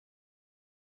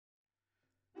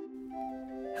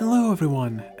Hello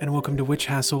everyone, and welcome to Witch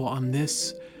Hassle on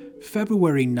this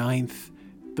February 9th,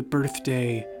 the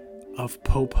birthday of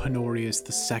Pope Honorius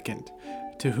II,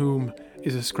 to whom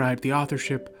is ascribed the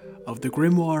authorship of the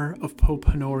Grimoire of Pope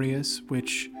Honorius,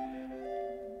 which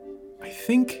I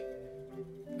think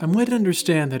I'm led to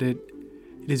understand that it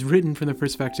is written from the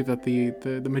perspective that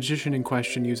the magician in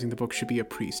question using the book should be a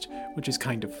priest, which is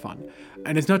kind of fun.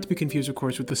 And it's not to be confused, of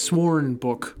course, with the sworn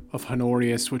book of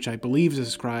Honorius, which I believe is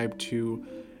ascribed to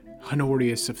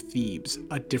Honorius of Thebes,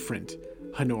 a different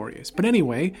Honorius. But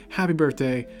anyway, happy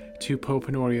birthday to Pope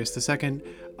Honorius II,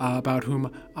 about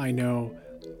whom I know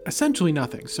essentially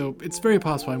nothing. So it's very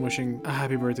possible I'm wishing a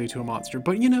happy birthday to a monster.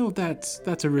 But you know, that's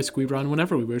a risk we run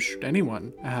whenever we wish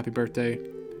anyone a happy birthday.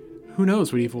 Who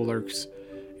knows what evil lurks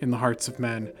in the hearts of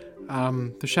men?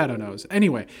 The shadow knows.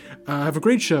 Anyway, I have a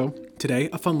great show today,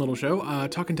 a fun little show,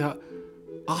 talking to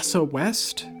Asa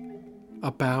West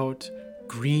about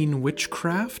green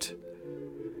witchcraft,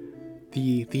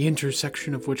 the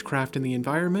intersection of witchcraft and the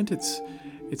environment.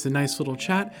 It's a nice little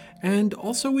chat, and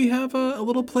also we have a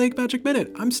little Plague Magic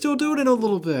Minute. I'm still doing it a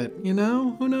little bit, you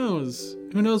know? Who knows?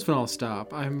 Who knows when I'll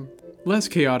stop? I'm less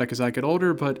chaotic as I get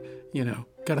older, but, you know,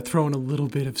 gotta throw in a little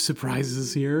bit of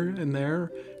surprises here and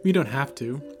there. We don't have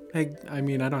to. I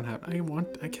mean, I don't have...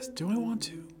 I guess, do I want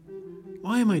to?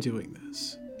 Why am I doing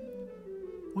this?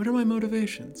 What are my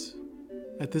motivations?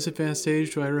 At this advanced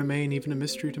age, do I remain even a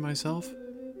mystery to myself?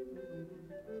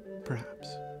 Perhaps.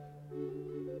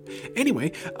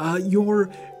 Anyway,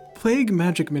 your Plague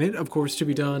Magic Minute, of course, to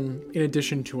be done in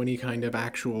addition to any kind of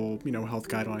actual, health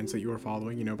guidelines that you are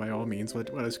following, by all means. Let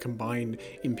us combine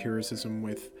empiricism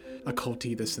with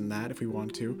occulty, this and that, if we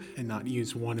want to, and not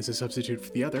use one as a substitute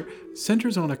for the other,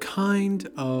 centers on a kind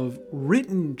of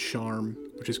written charm,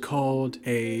 which is called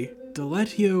a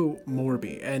Delectio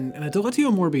Morbi. And a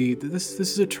Delectio Morbi, this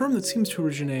is a term that seems to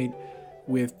originate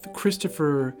with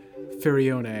Christopher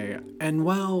Ferione. And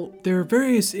while there are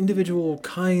various individual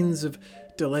kinds of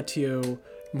Delectio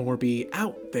Morbi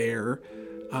out there,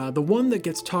 the one that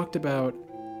gets talked about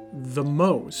the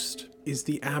most is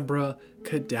the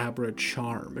Abracadabra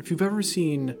charm. If you've ever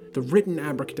seen the written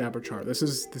Abracadabra charm, this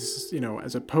is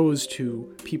as opposed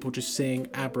to people just saying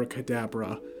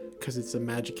abracadabra because it's a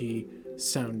magic-y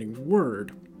sounding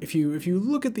word. If you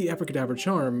look at the Abracadabra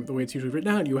charm, the way it's usually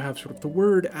written out, you have sort of the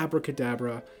word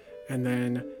abracadabra, and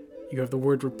then you have the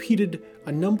word repeated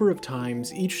a number of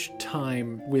times, each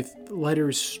time with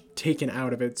letters taken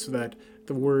out of it so that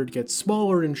the word gets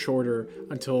smaller and shorter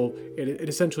until it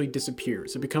essentially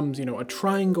disappears. It becomes, a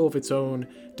triangle of its own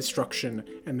destruction,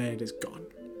 and then it is gone.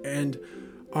 And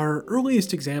our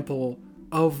earliest example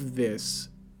of this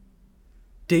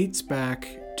dates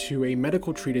back to a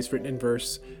medical treatise written in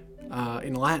verse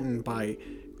in Latin by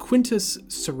Quintus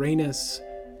Serenus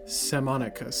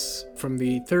Sammonicus from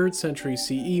the 3rd century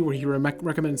CE, where he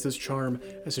recommends this charm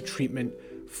as a treatment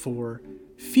for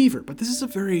fever. But this is a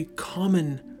very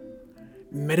common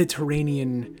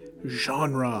Mediterranean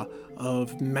genre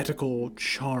of medical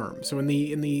charm. So in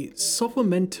the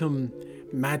Supplementum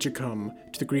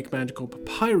Magicum to the Greek magical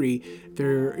papyri,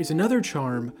 there is another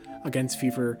charm against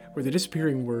fever where the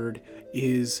disappearing word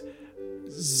is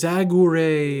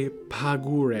Zagure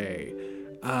Pagure,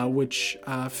 which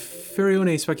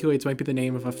Ferione speculates might be the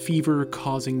name of a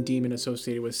fever-causing demon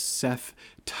associated with Seth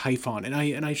Typhon.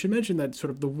 And I should mention that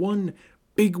sort of the one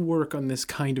big work on this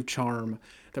kind of charm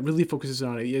that really focuses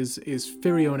on it is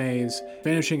Ferione's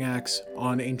Vanishing Axe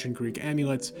on ancient Greek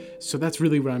amulets. So that's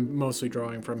really what I'm mostly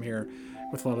drawing from here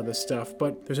with a lot of this stuff.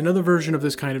 But there's another version of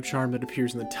this kind of charm that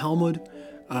appears in the Talmud,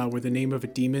 with the name of a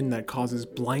demon that causes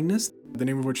blindness, the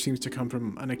name of which seems to come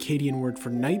from an Akkadian word for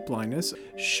night blindness.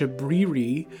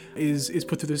 Shabriri is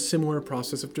put through this similar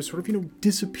process of just sort of,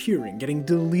 disappearing, getting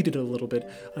deleted a little bit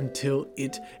until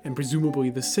it, and presumably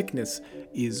the sickness,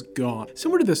 is gone.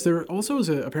 Similar to this, there also is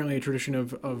apparently a tradition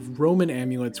of Roman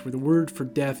amulets where the word for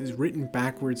death is written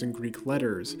backwards in Greek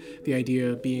letters. The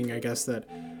idea being, I guess, that,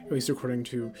 at least according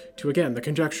to again, the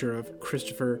conjecture of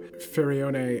Christopher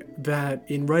Ferione, that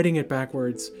in writing it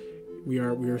backwards, we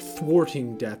are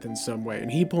thwarting death in some way.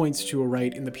 And he points to a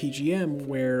rite in the PGM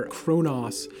where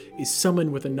Kronos is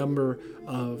summoned with a number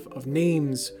of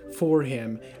names for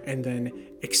him and then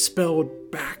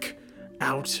expelled back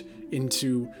out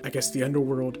into, I guess, the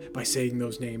underworld by saying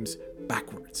those names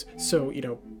backwards. So,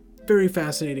 very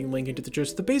fascinating link into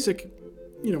the basic,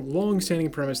 long-standing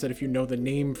premise that if you know the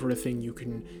name for a thing, you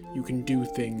can do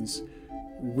things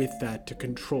with that to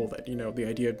control that. The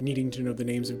idea of needing to know the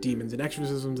names of demons and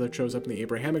exorcisms that shows up in the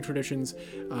Abrahamic traditions,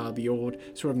 the old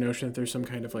sort of notion that there's some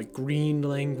kind of like green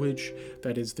language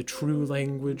that is the true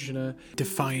language in a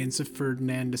defiance of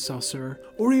Ferdinand de Saussure,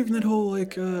 or even that whole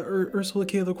like Ursula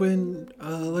K. Le Guin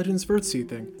Legends of Earthsea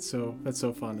thing. So that's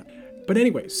so fun. But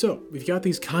anyway, so we've got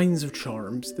these kinds of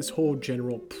charms, this whole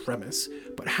general premise,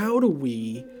 but how do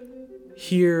we,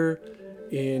 here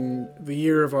in the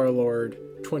year of our Lord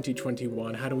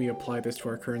 2021, how do we apply this to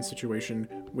our current situation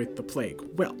with the plague?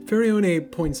 Well,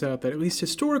 Farione points out that at least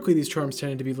historically these charms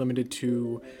tended to be limited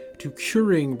to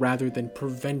curing rather than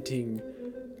preventing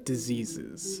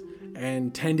diseases,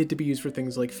 and tended to be used for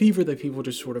things like fever that people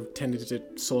just sort of tended to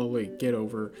slowly get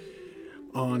over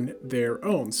on their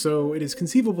own. So it is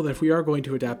conceivable that if we are going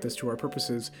to adapt this to our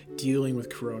purposes dealing with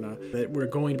corona, that we're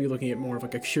going to be looking at more of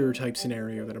like a cure type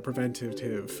scenario than a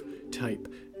preventative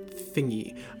type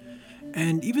thingy.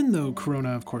 And even though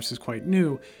corona, of course, is quite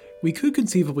new, we could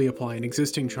conceivably apply an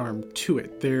existing charm to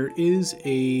it. There is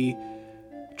a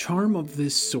charm of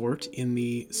this sort in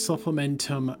the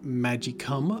Supplementum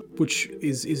Magicum, which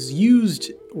is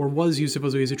used, or was used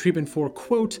supposedly as a treatment for,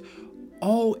 quote,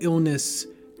 all illness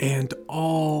and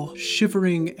all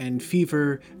shivering and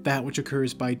fever, that which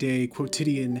occurs by day,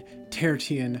 quotidian,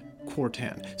 tertian,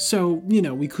 quartan. So,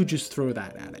 we could just throw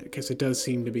that at it, because it does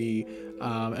seem to be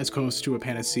as close to a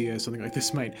panacea as something like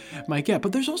this might get.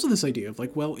 But there's also this idea of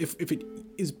like, well, if it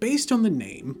is based on the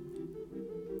name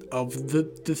of the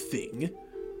thing,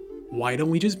 why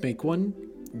don't we just make one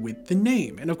with the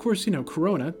name? And of course,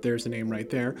 corona, there's the name right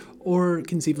there, or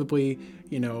conceivably,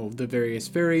 the various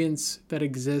variants that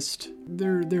exist.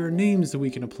 There are names that we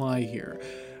can apply here,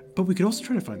 but we could also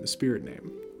try to find the spirit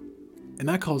name. And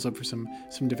that calls up for some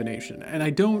divination. And I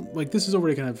don't, this is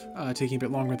already kind of taking a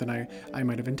bit longer than I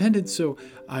might have intended, so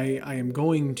I am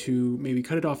going to maybe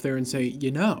cut it off there and say,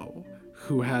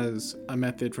 who has a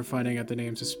method for finding out the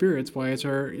names of spirits? Why,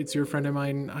 it's your friend of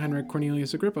mine, Heinrich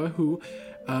Cornelius Agrippa, who,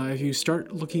 if you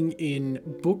start looking in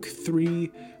Book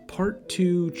 3, Part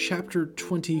 2, Chapter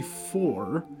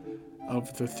 24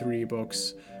 of the 3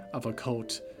 books of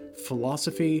occult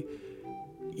philosophy,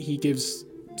 he gives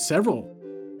several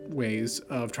ways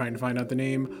of trying to find out the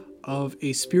name of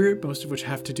a spirit, most of which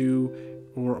have to do,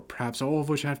 or perhaps all of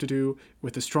which have to do,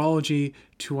 with astrology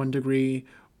to one degree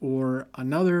or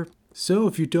another. So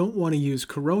if you don't want to use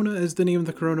corona as the name of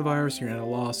the coronavirus, you're at a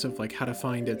loss of how to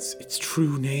find its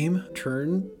true name,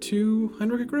 turn to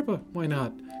Heinrich Agrippa. Why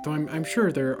not? Though I'm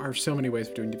sure there are so many ways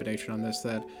of doing divination on this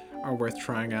that are worth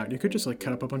trying out. You could just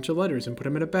cut up a bunch of letters and put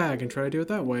them in a bag and try to do it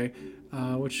that way,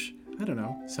 which, I don't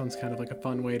know, sounds kind of like a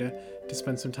fun way to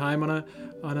spend some time on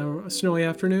a snowy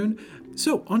afternoon.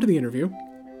 So, on to the interview.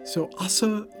 So,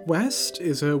 Asa West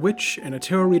is a witch and a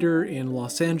tarot reader in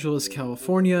Los Angeles,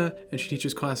 California, and she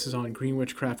teaches classes on green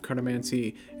witchcraft,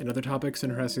 cartomancy, and other topics,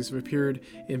 and her essays have appeared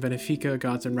in Benefica,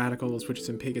 Gods and Radicals, Witches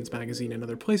and Pagans magazine, and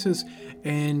other places.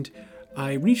 And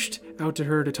I reached out to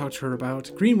her to talk to her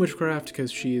about green witchcraft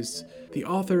because she is the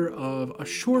author of a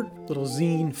short little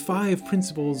zine, 5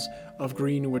 Principles of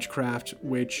Green Witchcraft,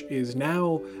 which is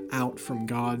now out from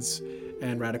Gods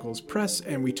and Radicals Press,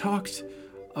 and we talked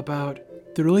about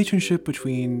the relationship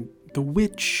between the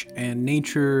witch and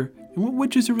nature, and what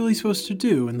witches are really supposed to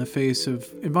do in the face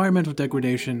of environmental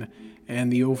degradation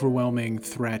and the overwhelming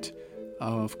threat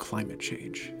of climate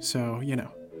change. So,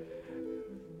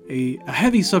 a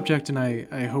heavy subject, and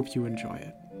I hope you enjoy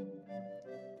it.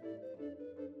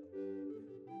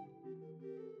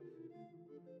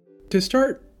 To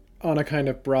start on a kind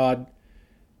of broad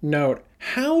note,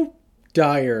 how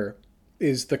dire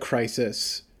is the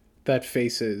crisis that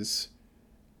faces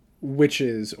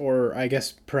witches, or I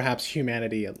guess perhaps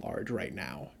humanity at large right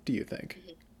now, do you think?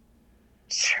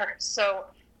 Sure. So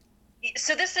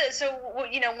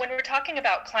when we're talking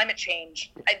about climate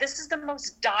change, this is the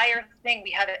most dire thing we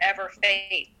have ever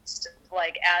faced,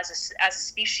 as a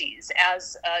species,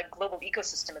 as a global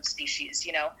ecosystem of species,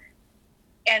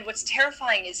 And what's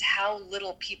terrifying is how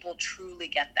little people truly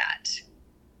get that.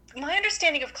 My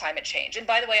understanding of climate change, and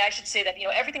by the way, I should say that,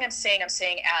 everything I'm saying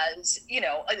as,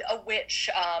 a witch,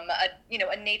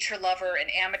 a nature lover, an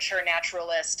amateur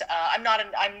naturalist. I'm not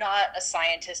a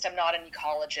scientist. I'm not an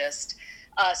ecologist.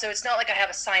 So it's not like I have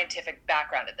a scientific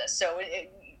background in this. So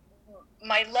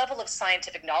my level of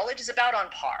scientific knowledge is about on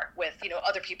par with,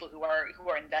 other people who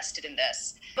are invested in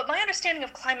this. But my understanding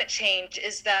of climate change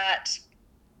is that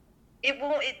it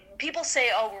won't. People say,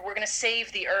 "Oh, we're going to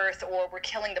save the Earth," or "We're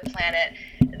killing the planet."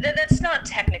 That's not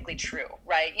technically true,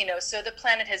 right? So the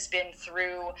planet has been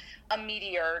through a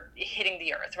meteor hitting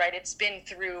the Earth, right? It's been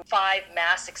through 5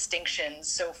 mass extinctions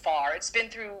so far. It's been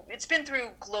through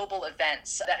global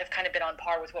events that have kind of been on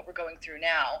par with what we're going through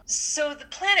now. So the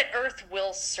planet Earth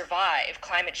will survive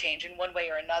climate change in one way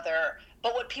or another.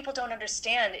 But what people don't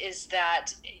understand is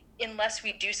that unless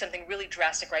we do something really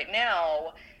drastic right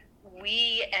now,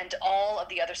 we and all of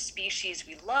the other species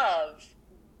we love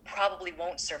probably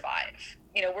won't survive.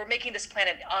 We're making this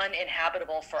planet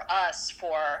uninhabitable for us,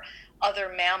 for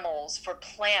other mammals, for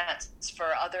plants,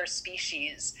 for other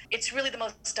species. It's really the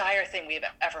most dire thing we've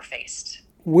ever faced.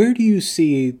 Where do you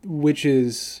see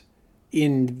witches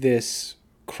in this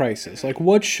crisis? Like,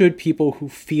 what should people who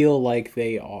feel like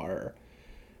they are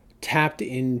tapped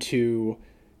into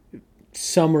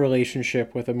some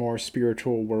relationship with a more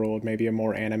spiritual world, maybe a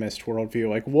more animist worldview,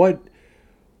 like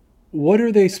what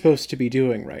are they supposed to be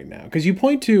doing right now? Because you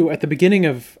point to, at the beginning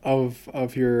of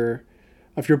your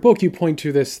book, you point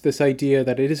to this idea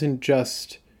that it isn't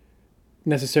just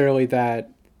necessarily that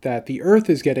the earth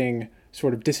is getting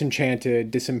sort of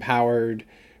disenchanted, disempowered,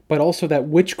 but also that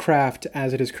witchcraft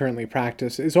as it is currently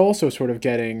practiced is also sort of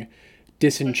getting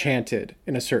disenchanted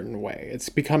in a certain way. It's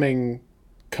becoming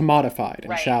commodified and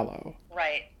Right. shallow.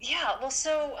 Right. Yeah. Well,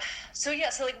 so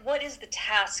like, what is the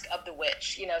task of the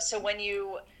witch? So when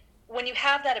you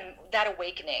have that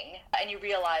awakening and you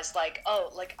realize, like,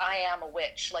 oh, like, I am a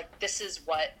witch, like, this is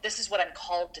what I'm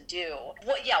called to do.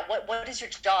 What is your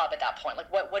job at that point?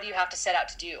 Like, what do you have to set out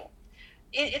to do?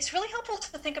 It's really helpful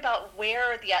to think about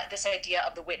where this idea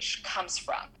of the witch comes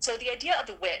from. So the idea of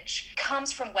the witch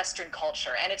comes from Western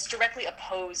culture, and it's directly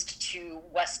opposed to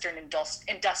Western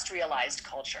industrialized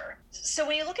culture. So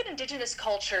when you look at indigenous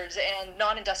cultures and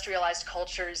non-industrialized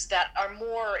cultures that are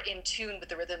more in tune with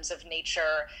the rhythms of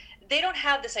nature, they don't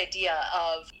have this idea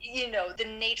of, the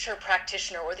nature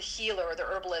practitioner or the healer or the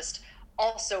herbalist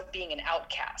also being an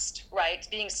outcast, right?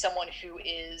 Being someone who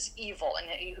is evil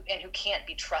and who can't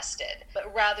be trusted.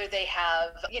 But rather they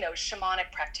have,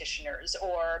 shamanic practitioners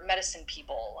or medicine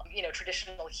people,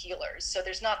 traditional healers. So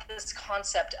there's not this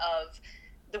concept of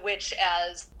the witch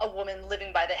as a woman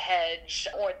living by the hedge,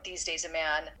 or these days a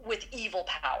man with evil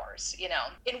powers.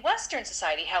 In Western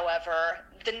society, however,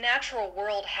 the natural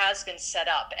world has been set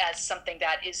up as something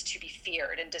that is to be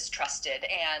feared and distrusted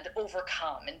and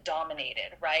overcome and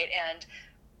dominated, right? And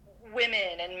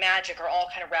women and magic are all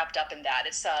kind of wrapped up in that.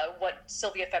 It's what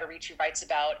Sylvia Federici writes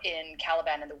about in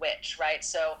Caliban and the Witch, right?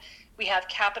 So we have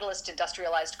capitalist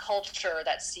industrialized culture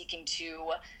that's seeking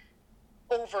to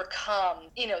overcome,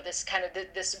 this kind of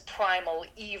this primal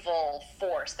evil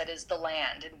force that is the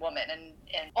land and woman and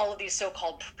all of these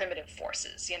so-called primitive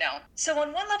forces. So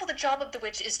on one level, the job of the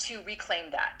witch is to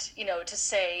reclaim that, to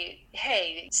say,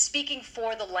 hey, speaking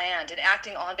for the land and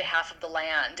acting on behalf of the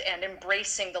land and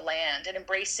embracing the land and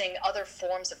embracing other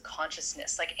forms of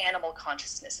consciousness, like animal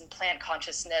consciousness and plant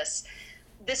consciousness.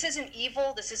 This isn't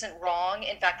evil. This isn't wrong.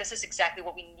 In fact, this is exactly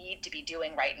what we need to be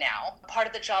doing right now. Part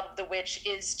of the job of the witch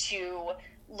is to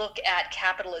look at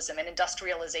capitalism and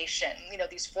industrialization,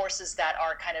 these forces that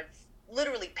are kind of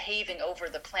literally paving over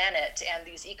the planet and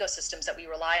these ecosystems that we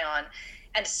rely on,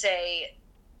 and say,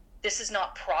 this is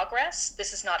not progress.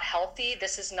 This is not healthy.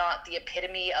 This is not the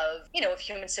epitome of, of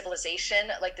human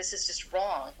civilization. Like, this is just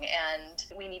wrong, and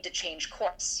we need to change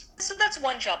course. So that's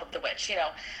one job of the witch,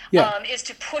 is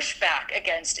to push back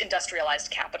against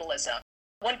industrialized capitalism.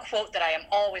 One quote that I am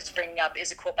always bringing up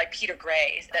is a quote by Peter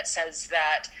Gray that says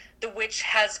that the witch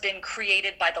has been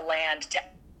created by the land to.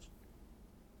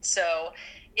 So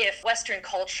if Western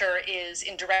culture is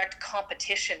in direct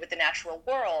competition with the natural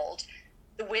world,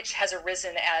 the witch has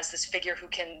arisen as this figure who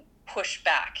can push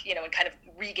back, and kind of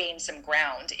regain some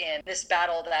ground in this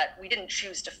battle that we didn't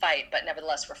choose to fight, but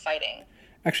nevertheless we're fighting.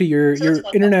 Actually, your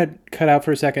internet cut out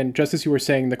for a second, just as you were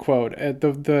saying the quote.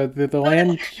 The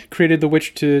land created the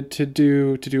witch to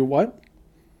do what?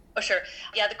 Oh, sure.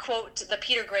 Yeah, the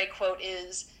Peter Gray quote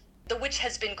is, "The witch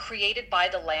has been created by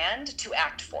the land to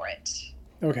act for it."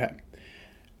 Okay.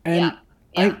 And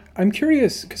yeah. I'm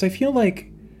curious, because I feel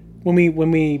like when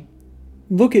we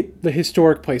look at the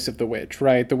historic place of the witch,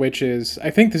 right? The witch is,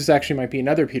 I think this actually might be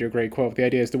another Peter Gray quote. The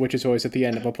idea is the witch is always at the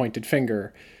end of a pointed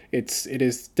finger. It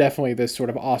is definitely this sort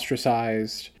of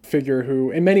ostracized figure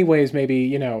who, in many ways,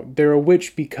 maybe, they're a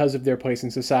witch because of their place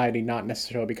in society, not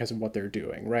necessarily because of what they're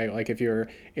doing, right? Like if your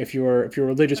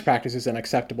religious practice is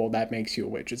unacceptable, that makes you a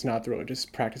witch. It's not the religious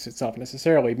practice itself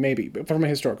necessarily, maybe, but from a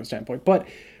historical standpoint. But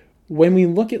when we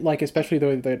look at, like, especially the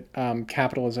way that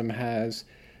capitalism has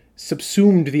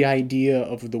subsumed the idea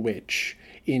of the witch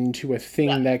into a thing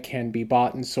Yeah. that can be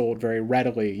bought and sold very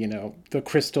readily. You know, the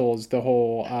crystals, the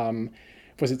whole,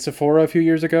 was it Sephora a few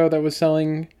years ago that was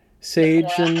selling sage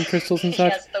Sephora. and crystals and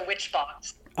such? Yes, the witch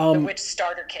box, the Um, witch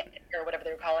starter kit, or whatever they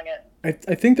were calling it.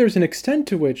 I think there's an extent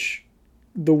to which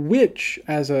the witch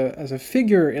as a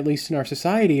figure, at least in our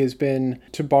society, has been,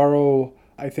 to borrow,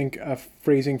 I think, a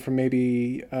phrasing from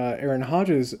maybe Aaron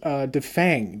Hodges,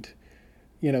 defanged.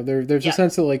 You know, there's a Yeah.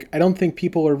 sense that, like, I don't think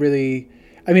people are really.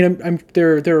 I mean,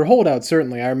 there are holdouts,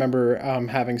 certainly. I remember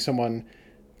having someone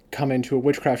come into a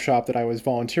witchcraft shop that I was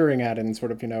volunteering at and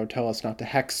sort of, tell us not to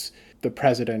hex the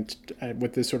president,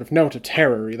 with this sort of note of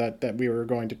terror that we were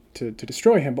going to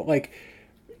destroy him. But, like,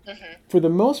 for the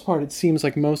most part, it seems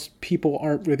like most people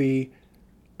aren't really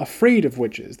afraid of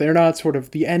witches. They're not sort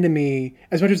of the enemy.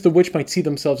 As much as the witch might see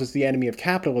themselves as the enemy of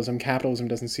capitalism, capitalism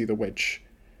doesn't see the witch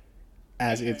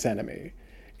as its enemy.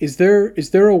 Is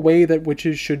there a way that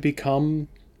witches should become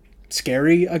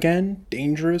scary again,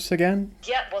 dangerous again?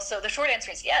 Yeah, well, so the short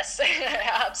answer is yes,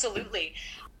 absolutely.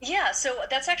 Yeah, so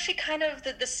that's actually kind of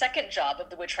the second job of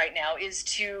the witch right now, is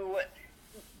to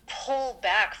pull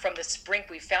back from this brink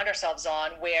we found ourselves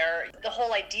on, where the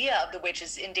whole idea of the witch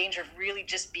is in danger of really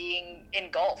just being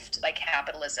engulfed by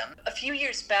capitalism. A few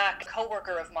years back, a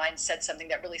coworker of mine said something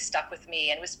that really stuck with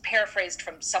me, and it was paraphrased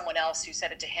from someone else who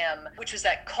said it to him, which was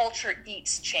that culture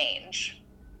eats change.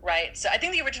 Right? So I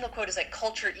think the original quote is like,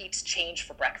 culture eats change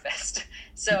for breakfast.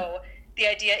 So the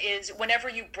idea is, whenever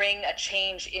you bring a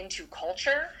change into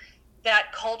culture,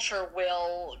 that culture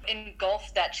will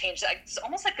engulf that change. It's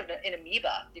almost like an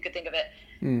amoeba, you could think of it.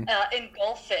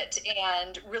 Engulf it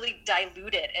and really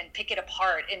dilute it and pick it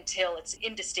apart until it's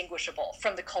indistinguishable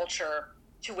from the culture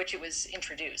to which it was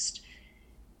introduced.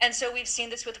 And so we've seen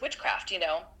this with witchcraft.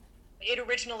 It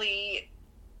originally,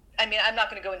 I mean, I'm not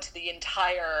going to go into the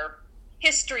entire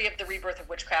history of the rebirth of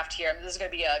witchcraft here. I mean, this is going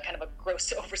to be a kind of a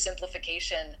gross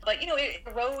oversimplification, but it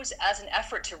arose as an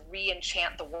effort to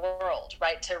re-enchant the world,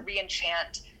 right? To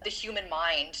re-enchant the human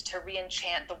mind, to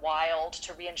re-enchant the wild,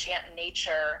 to re-enchant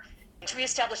nature, to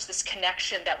reestablish this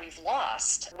connection that we've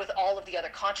lost with all of the other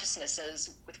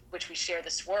consciousnesses with which we share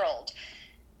this world.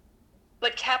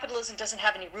 But capitalism doesn't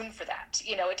have any room for that.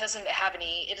 It doesn't have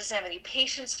any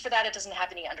patience for that. It doesn't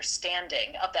have any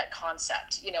understanding of that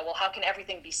concept. Well, how can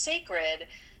everything be sacred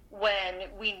when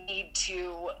we need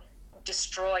to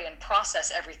destroy and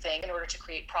process everything in order to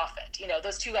create profit?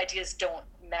 Those two ideas don't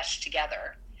mesh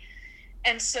together.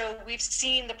 And so we've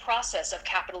seen the process of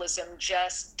capitalism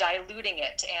just diluting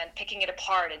it and picking it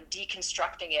apart and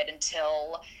deconstructing it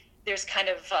until there's kind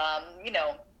of,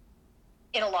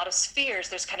 in a lot of spheres,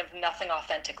 there's kind of nothing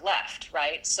authentic left,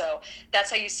 right? So that's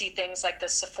how you see things like the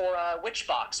Sephora witch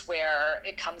box, where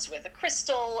it comes with a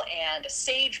crystal and a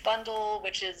sage bundle,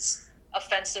 which is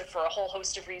offensive for a whole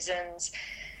host of reasons,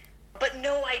 but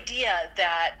no idea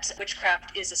that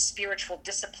witchcraft is a spiritual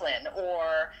discipline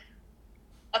or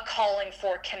a calling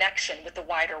for connection with the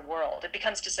wider world. It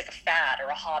becomes just like a fad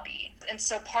or a hobby. And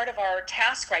so part of our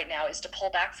task right now is to pull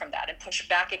back from that and push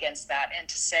back against that, and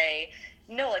to say,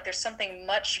 no, like, there's something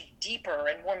much deeper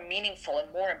and more meaningful and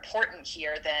more important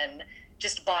here than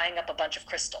just buying up a bunch of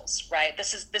crystals, right?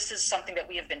 This is something that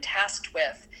we have been tasked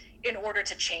with in order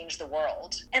to change the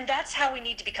world. And that's how we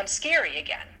need to become scary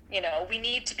again. We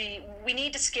need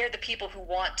to scare the people who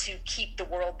want to keep the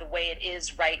world the way it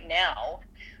is right now,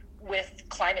 with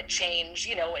climate change,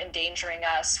 endangering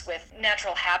us, with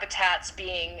natural habitats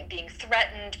being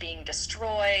threatened, being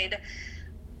destroyed,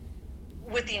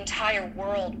 with the entire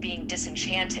world being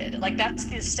disenchanted. Like, that's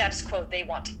the status quo they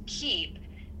want to keep.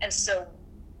 And so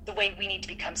the way we need to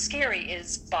become scary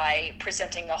is by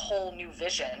presenting a whole new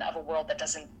vision of a world that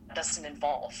doesn't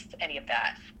involve any of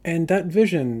that. And that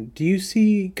vision, do you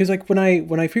see? Because, like, when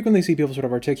I frequently see people sort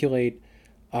of articulate,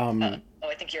 I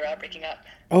think you're breaking up.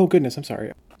 Oh goodness, I'm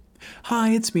sorry. Hi,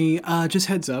 it's me. Just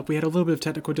heads up, we had a little bit of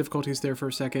technical difficulties there for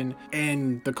a second,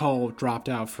 and the call dropped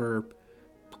out for,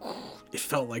 it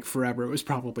felt like forever. It was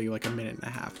probably like a minute and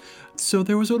a half. So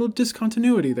there was a little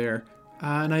discontinuity there,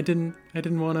 and I didn't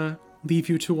want to leave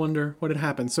you to wonder what had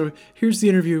happened. So here's the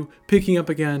interview picking up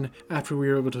again after we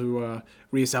were able to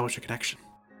reestablish a connection.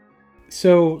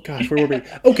 So, gosh, where were we?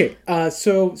 Okay,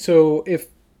 so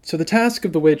the task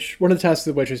of the witch, one of the tasks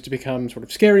of the witch, is to become sort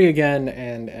of scary again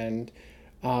and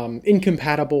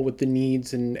incompatible with the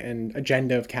needs and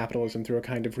agenda of capitalism through a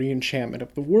kind of re-enchantment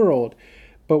of the world.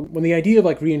 But when the idea of,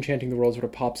 like, re-enchanting the world sort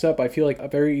of pops up, I feel like a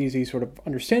very easy sort of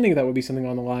understanding of that would be something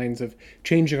on the lines of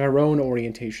changing our own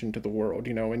orientation to the world,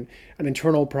 and an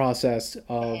internal process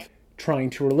of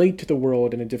trying to relate to the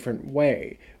world in a different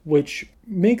way, which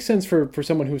makes sense for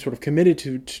someone who's sort of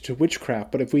committed to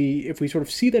witchcraft. But if we sort of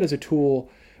see that as a tool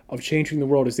of changing the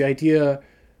world, is the idea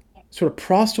sort of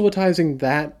proselytizing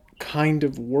that kind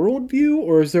of worldview,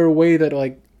 or is there a way that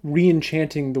like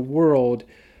re-enchanting the world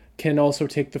can also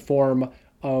take the form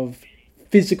of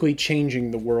physically changing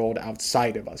the world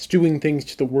outside of us, doing things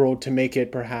to the world to make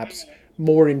it perhaps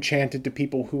more enchanted to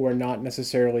people who are not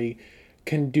necessarily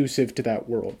conducive to that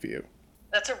worldview?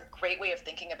 That's a great way of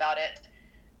thinking about it.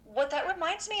 What that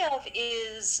reminds me of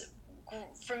is,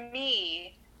 for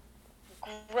me,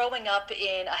 growing up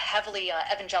in a heavily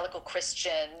evangelical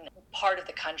Christian part of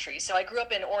the country. So I grew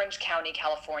up in Orange County,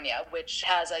 California, which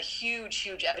has a huge,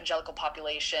 huge evangelical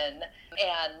population.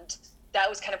 And that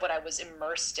was kind of what I was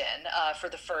immersed in for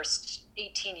the first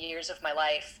 18 years of my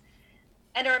life.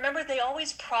 And I remember they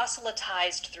always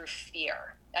proselytized through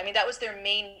fear. I mean, that was their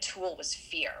main tool, was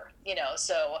fear, you know,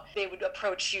 so they would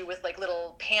approach you with like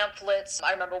little pamphlets.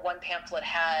 I remember one pamphlet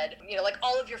had, you know, like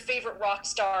all of your favorite rock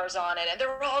stars on it, and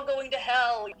they're all going to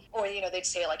hell. Or, you know, they'd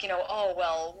say like, you know, oh,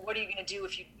 well, what are you going to do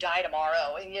if you die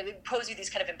tomorrow? And, you know, they'd pose you these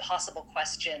kind of impossible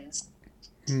questions.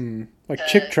 Like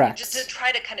Chick tracts. Just to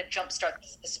try to kind of jumpstart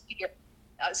this fear.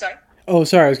 Sorry? Oh,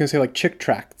 sorry, I was going to say like Chick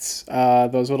tracts.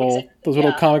 Those little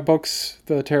comic books,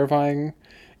 the terrifying,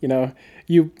 you know,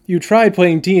 you tried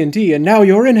playing D&D and now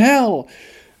you're in hell.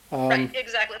 Right,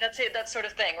 exactly. That's it. That sort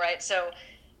of thing, right? So,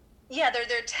 yeah, their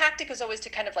tactic is always to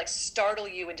kind of like startle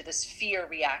you into this fear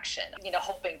reaction, you know,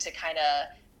 hoping to kind of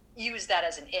use that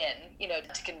as an in, you know,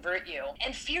 to convert you.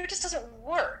 And fear just doesn't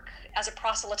work as a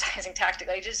proselytizing tactic.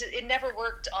 Like, it never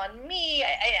worked on me.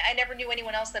 I never knew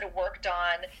anyone else that it worked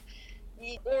on.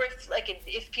 Or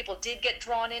if people did get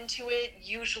drawn into it,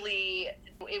 usually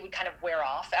it would kind of wear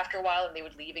off after a while and they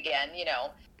would leave again, you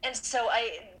know. And so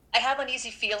I have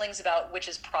uneasy feelings about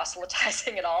witches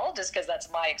proselytizing at all, just because that's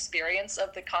my experience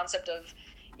of the concept of,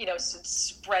 you know,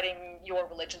 spreading your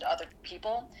religion to other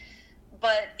people.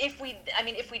 But if we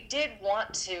did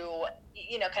want to,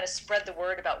 you know, kind of spread the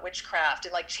word about witchcraft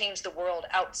and like change the world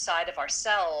outside of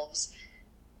ourselves,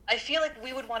 I feel like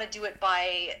we would want to do it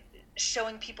by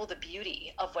showing people the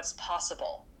beauty of what's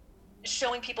possible,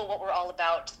 showing people what we're all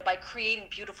about by creating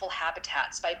beautiful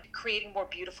habitats, by creating more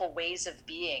beautiful ways of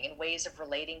being and ways of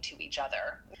relating to each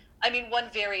other. I mean, one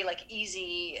very like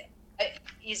easy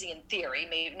in theory,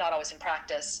 maybe not always in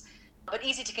practice, but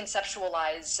easy to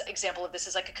conceptualize example of this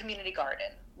is like a community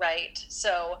garden, right?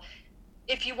 So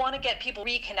if you want to get people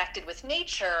reconnected with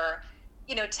nature,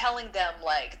 you know, telling them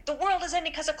like the world is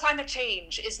ending because of climate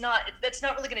change that's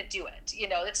not really going to do it. You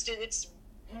know, it's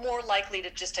more likely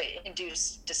to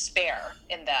induce despair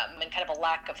in them and kind of a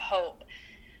lack of hope.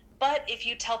 But if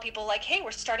you tell people like, hey,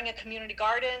 we're starting a community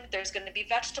garden, there's going to be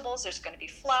vegetables, there's going to be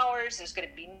flowers, there's going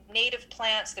to be native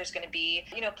plants, there's going to be,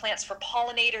 you know, plants for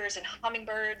pollinators and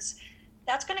hummingbirds,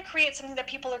 that's going to create something that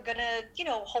people are going to, you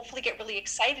know, hopefully get really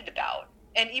excited about.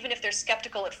 And even if they're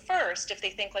skeptical at first, if they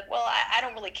think like, well, I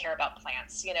don't really care about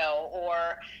plants, you know,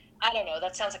 or I don't know,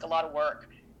 that sounds like a lot of work.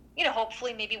 You know,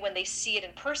 hopefully maybe when they see it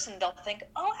in person, they'll think,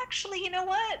 oh, actually, you know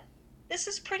what? This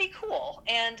is pretty cool.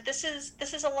 And this is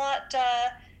a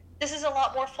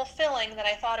lot more fulfilling than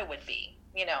I thought it would be,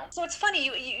 you know? So it's funny,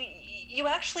 you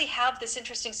actually have this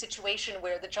interesting situation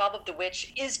where the job of the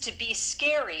witch is to be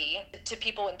scary to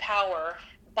people in power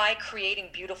by creating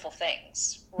beautiful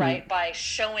things, right? By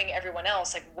showing everyone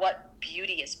else like what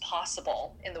beauty is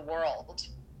possible in the world.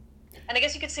 And I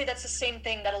guess you could say that's the same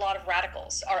thing that a lot of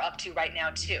radicals are up to right now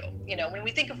too. You know, when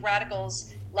we think of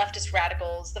radicals, leftist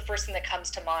radicals, the first thing that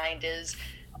comes to mind is,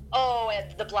 oh,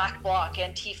 and the Black Bloc,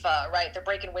 Antifa, right? They're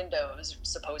breaking windows,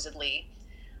 supposedly.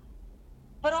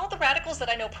 But all the radicals that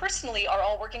I know personally are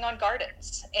all working on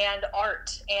gardens and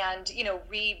art and, you know,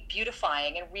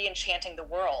 re-beautifying and re-enchanting the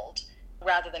world,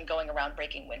 rather than going around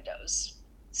breaking windows.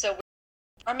 So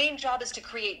our main job is to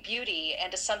create beauty,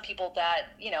 and to some people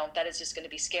that, you know, that is just going to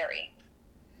be scary.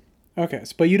 Okay,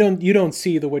 so, but you don't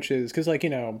see the witches, because like, you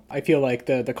know, I feel like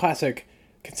the classic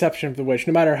conception of the witch,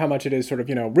 no matter how much it is sort of,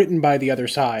 you know, written by the other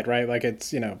side, right? Like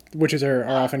it's, you know, witches are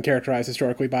often characterized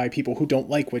historically by people who don't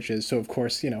like witches, so of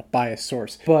course, you know, biased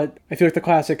source. But I feel like the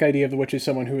classic idea of the witch is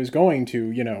someone who is going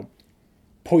to, you know,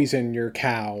 poison your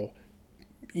cow,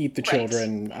 eat the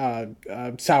children,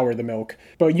 sour the milk.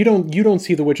 But you don't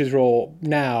see the witch's role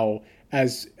now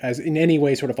as in any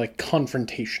way sort of like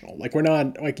confrontational. Like we're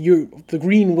not like the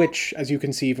Green Witch as you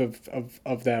conceive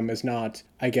of them is not,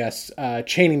 I guess,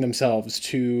 chaining themselves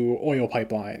to oil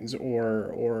pipelines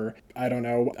or I don't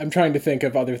know. I'm trying to think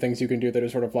of other things you can do that are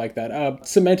sort of like that.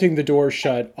 Cementing the doors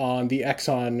shut on the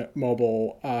Exxon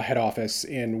Mobil head office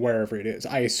in wherever it is.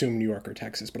 I assume New York or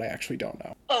Texas, but I actually don't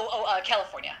know.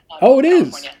 California. Oh, it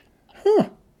California. is. Huh.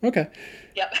 Okay.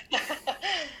 Yep.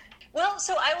 Well,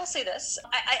 so I will say this.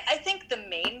 I think the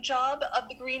main job of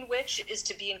the Green Witch is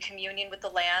to be in communion with the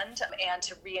land and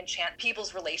to re-enchant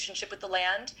people's relationship with the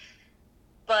land.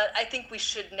 But I think we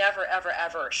should never, ever,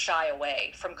 ever shy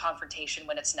away from confrontation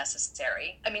when it's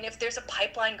necessary. I mean, if there's a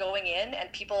pipeline going in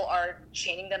and people are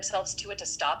chaining themselves to it to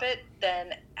stop it,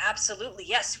 then absolutely,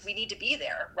 yes, we need to be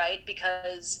there, right?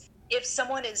 Because if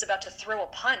someone is about to throw a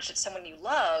punch at someone you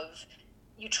love,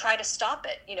 you try to stop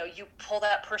it. You pull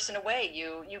that person away.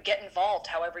 You get involved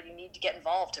however you need to get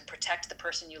involved to protect the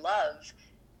person you love.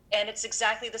 And it's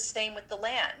exactly the same with the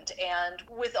land and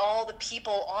with all the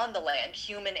people on the land,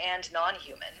 human and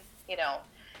non-human,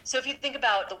 So if you think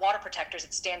about the water protectors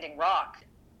at Standing Rock,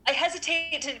 I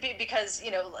hesitate to be because,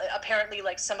 apparently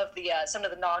like some of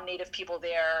the non-native people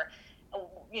there,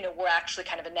 were actually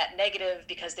kind of a net negative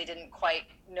because they didn't quite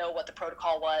know what the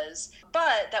protocol was.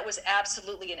 But that was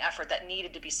absolutely an effort that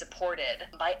needed to be supported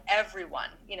by everyone,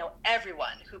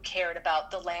 everyone who cared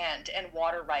about the land and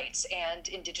water rights and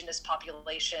indigenous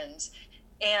populations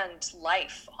and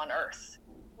life on Earth.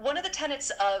 One of the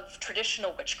tenets of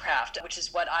traditional witchcraft, which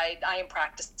is what I am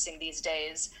practicing these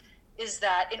days, is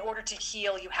that in order to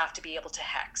heal, you have to be able to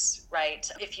hex, right?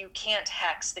 If you can't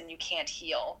hex, then you can't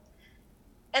heal.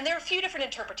 And there are a few different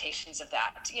interpretations of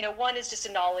that. One is just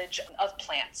a knowledge of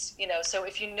plants. So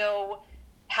if you know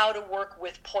how to work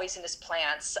with poisonous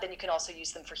plants, then you can also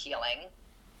use them for healing.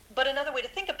 But another way to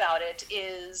think about it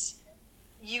is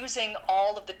using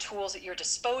all of the tools at your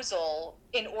disposal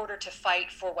in order to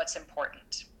fight for what's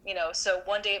important. So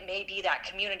one day it may be that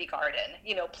community garden,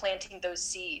 planting those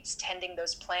seeds, tending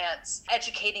those plants,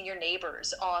 educating your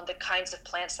neighbors on the kinds of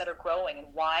plants that are growing and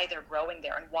why they're growing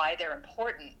there and why they're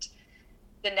important.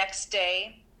 The next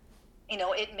day,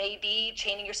 it may be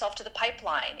chaining yourself to the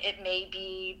pipeline. It may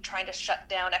be trying to shut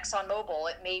down ExxonMobil.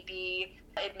 It may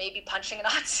be punching a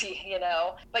Nazi,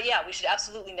 But yeah, we should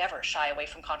absolutely never shy away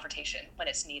from confrontation when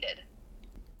it's needed.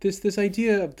 This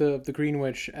idea of the Green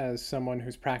Witch as someone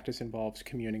whose practice involves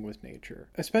communing with nature,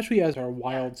 especially as our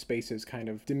wild spaces kind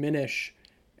of diminish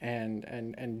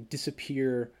and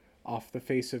disappear off the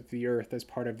face of the earth as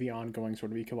part of the ongoing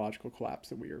sort of ecological collapse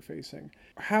that we are facing.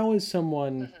 How is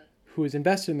someone who is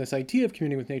invested in this idea of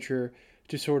communing with nature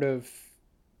to sort of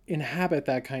inhabit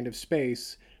that kind of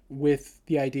space with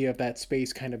the idea of that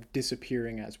space kind of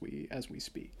disappearing as we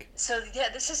speak? So yeah,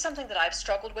 this is something that I've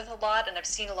struggled with a lot, and I've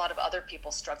seen a lot of other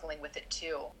people struggling with it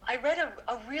too. I read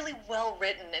a really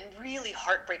well-written and really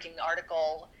heartbreaking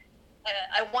article.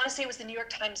 I want to say it was the New York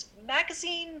Times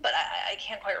Magazine, but I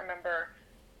can't quite remember.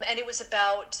 And it was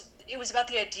about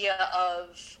the idea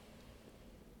of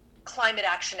climate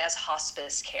action as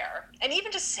hospice care. And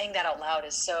even just saying that out loud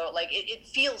is so, like, it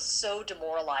feels so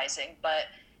demoralizing, but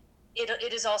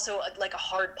it is also like a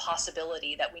hard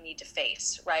possibility that we need to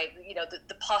face, right?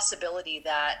 The possibility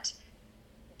that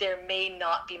there may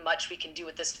not be much we can do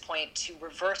at this point to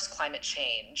reverse climate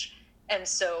change. And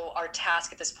so our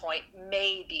task at this point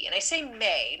may be, and I say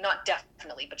may, not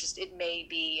definitely, but just it may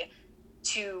be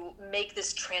to make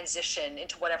this transition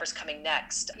into whatever's coming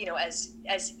next,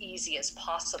 as easy as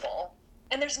possible.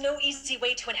 And there's no easy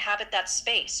way to inhabit that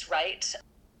space, right?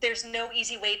 There's no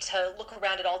easy way to look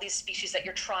around at all these species that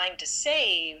you're trying to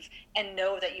save and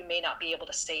know that you may not be able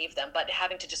to save them, but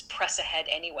having to just press ahead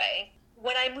anyway.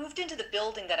 When I moved into the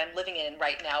building that I'm living in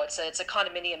right now, it's a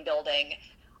condominium building,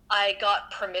 I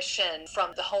got permission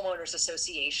from the homeowners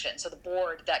association, so the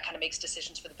board that kind of makes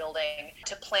decisions for the building,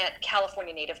 to plant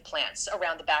California native plants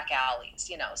around the back alleys,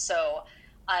 So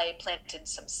I planted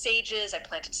some sages, I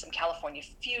planted some California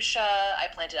fuchsia, I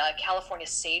planted a California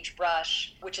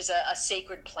sagebrush, which is a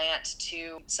sacred plant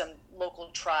to some local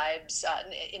tribes,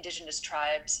 indigenous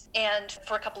tribes. And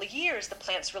for a couple of years, the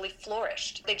plants really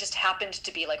flourished. They just happened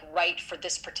to be like right for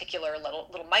this particular little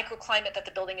microclimate that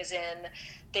the building is in.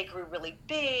 They grew really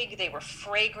big, they were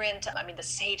fragrant. I mean, the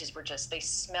sages they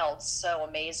smelled so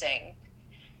amazing.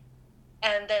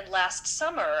 And then last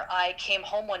summer, I came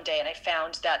home one day and I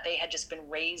found that they had just been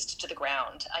razed to the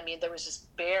ground. I mean, there was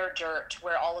just bare dirt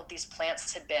where all of these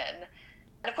plants had been.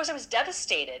 And of course, I was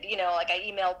devastated. I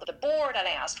emailed the board and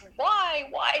I asked,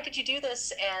 why did you do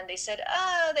this? And they said,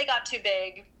 they got too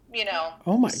big,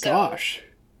 Oh my gosh.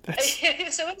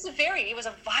 That's So it was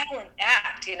a violent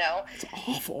act, you know. it's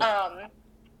awful.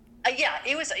 Yeah,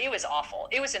 it was awful.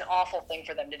 It was an awful thing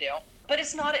for them to do. But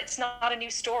it's not a new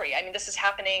story. I mean, this is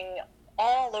happening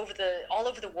all over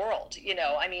the world, you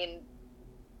know. I mean,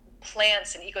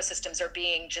 plants and ecosystems are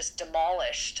being just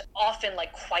demolished, often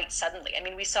like quite suddenly. I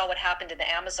mean, we saw what happened in the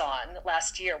Amazon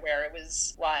last year, where it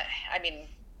was, why, I mean,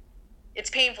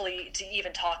 it's painfully to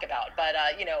even talk about, but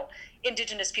you know,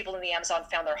 indigenous people in the Amazon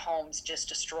found their homes just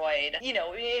destroyed, you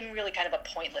know, in really kind of a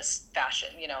pointless fashion,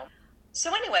 you know.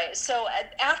 So anyway,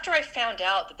 after I found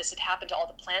out that this had happened to all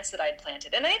the plants that I had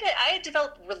planted, and I had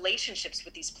developed relationships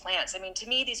with these plants. I mean, to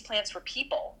me, these plants were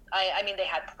people. I mean, they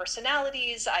had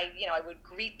personalities. I would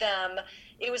greet them.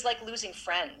 It was like losing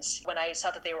friends when I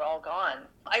saw that they were all gone.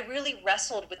 I really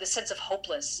wrestled with this sense of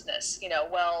hopelessness. You know,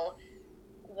 well,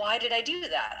 why did I do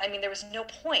that? I mean, there was no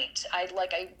point.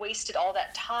 I wasted all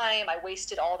that time. I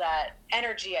wasted all that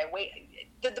energy.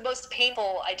 The most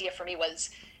painful idea for me was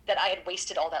that I had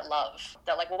wasted all that love.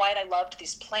 That like, well, why had I loved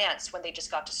these plants when they just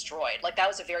got destroyed? Like, that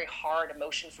was a very hard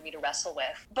emotion for me to wrestle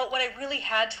with. But what I really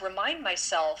had to remind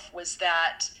myself was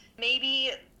that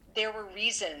maybe there were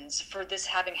reasons for this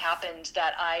having happened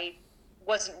that I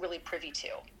wasn't really privy to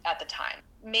at the time.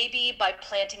 Maybe by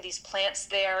planting these plants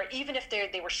there, even if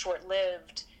they were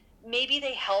short-lived, maybe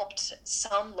they helped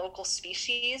some local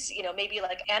species, you know, maybe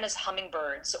like Anna's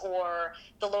hummingbirds or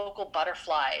the local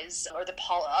butterflies or the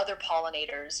other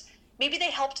pollinators. Maybe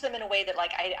they helped them in a way that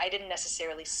like I didn't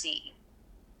necessarily see.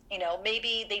 You know,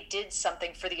 maybe they did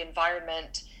something for the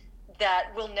environment that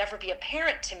will never be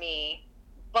apparent to me,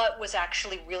 but was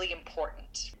actually really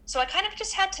important. So I kind of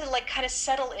just had to like kind of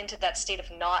settle into that state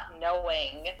of not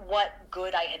knowing what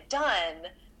good I had done,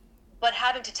 but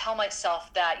having to tell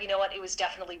myself that, you know what, it was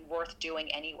definitely worth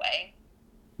doing anyway.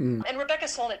 And Rebecca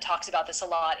Solnit talks about this a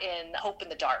lot in Hope in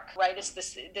the Dark, right? It's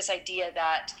this idea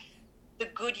that the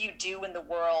good you do in the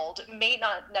world may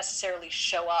not necessarily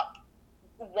show up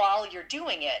while you're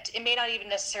doing it. It may not even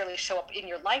necessarily show up in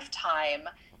your lifetime,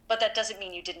 but that doesn't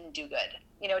mean you didn't do good.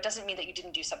 You know, it doesn't mean that you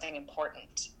didn't do something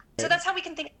important. So that's how we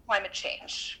can think of climate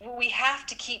change. We have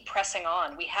to keep pressing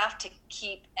on. We have to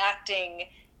keep acting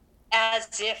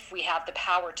as if we have the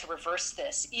power to reverse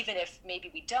this, even if maybe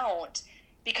we don't,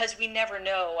 because we never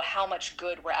know how much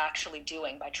good we're actually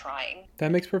doing by trying.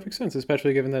 That makes perfect sense,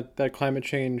 especially given that climate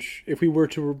change, if we were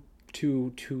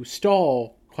to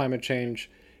stall climate change,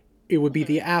 it would be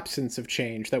the absence of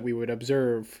change that we would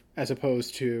observe as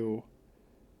opposed to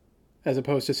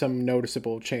some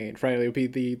noticeable change, right? It would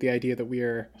be the idea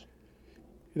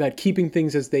that keeping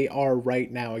things as they are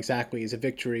right now exactly is a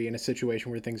victory in a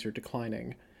situation where things are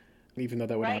declining, even though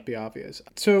that would not be obvious.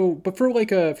 So, but for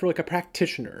like a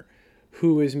practitioner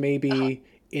who is maybe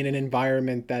in an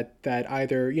environment that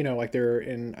either, you know, like they're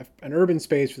in an urban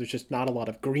space where there's just not a lot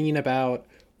of green about,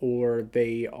 or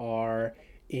they are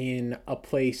in a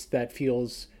place that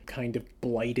feels kind of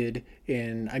blighted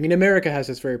in, I mean, America has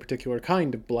this very particular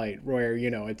kind of blight where, you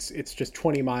know, it's just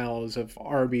 20 miles of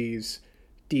Arby's,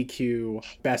 DQ,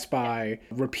 Best Buy,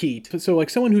 repeat. So like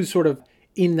someone who's sort of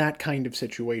in that kind of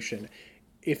situation,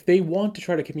 if they want to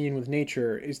try to commune with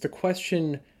nature, is the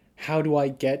question, how do I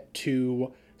get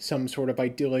to some sort of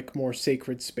idyllic, more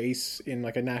sacred space in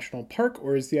like a national park?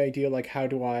 Or is the idea like, how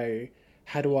do I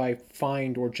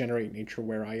find or generate nature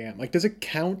where I am? Like, does it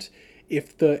count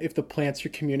if the plants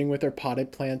you're communing with are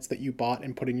potted plants that you bought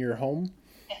and put in your home?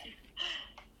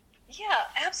 Yeah,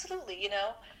 absolutely. You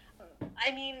know,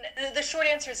 I mean, the short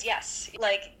answer is yes.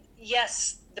 Like,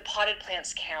 yes, the potted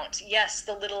plants count. Yes,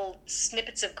 the little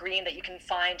snippets of green that you can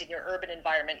find in your urban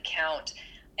environment count.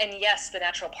 And yes, the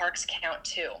natural parks count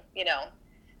too, you know.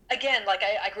 Again, like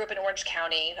I grew up in Orange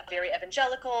County, very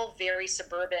evangelical, very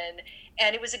suburban,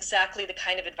 and it was exactly the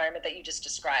kind of environment that you just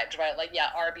described, right? Like, yeah,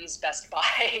 Arby's, Best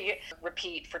Buy,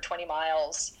 repeat for 20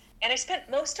 miles. And I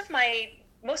spent most of my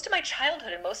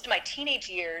childhood and most of my teenage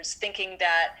years thinking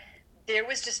that there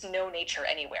was just no nature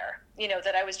anywhere, you know,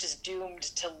 that I was just doomed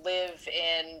to live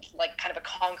in like kind of a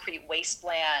concrete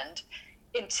wasteland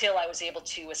until I was able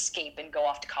to escape and go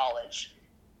off to college.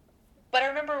 But I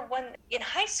remember when in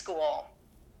high school,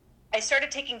 I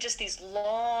started taking just these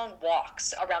long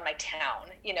walks around my town,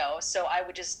 you know, so I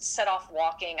would just set off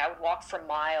walking. I would walk for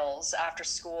miles after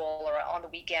school or on the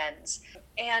weekends.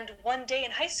 And one day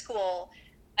in high school,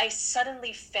 I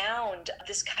suddenly found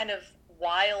this kind of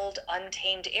wild,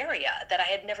 untamed area that I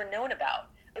had never known about.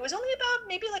 It was only about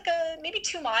maybe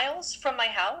 2 miles from my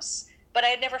house, but I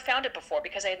had never found it before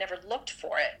because I had never looked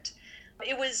for it.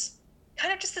 It was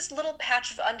kind of just this little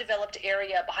patch of undeveloped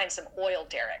area behind some oil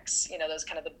derricks, you know, those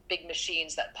kind of the big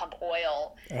machines that pump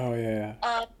oil. Oh yeah.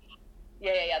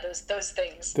 Yeah. Those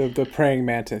things. The praying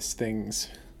mantis things.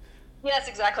 Yes,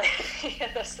 exactly.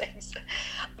 Yeah, those things.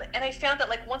 And I found that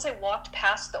like once I walked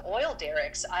past the oil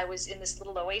derricks, I was in this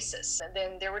little oasis, and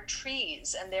then there were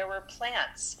trees and there were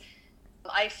plants.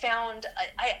 I found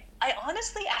I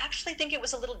honestly actually think it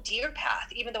was a little deer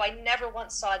path, even though I never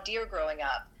once saw a deer growing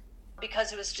up,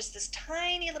 because it was just this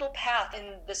tiny little path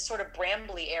in this sort of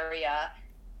brambly area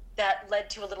that led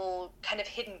to a little kind of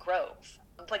hidden grove,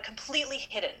 like completely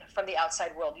hidden from the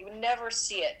outside world. You would never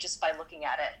see it just by looking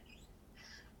at it.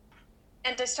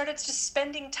 And I started just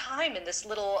spending time in this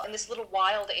little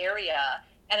wild area,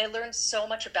 and I learned so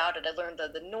much about it. I learned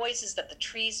the noises that the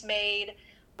trees made.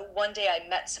 One day I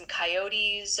met some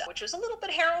coyotes, which was a little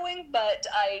bit harrowing, but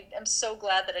I am so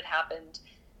glad that it happened.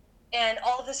 And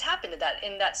all of this happened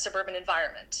in that suburban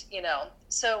environment, you know.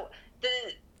 So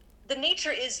the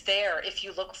nature is there if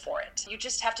you look for it. You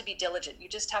just have to be diligent. You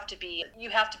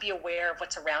have to be aware of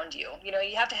what's around you. You know,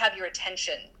 you have to have your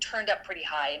attention turned up pretty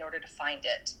high in order to find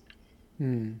it.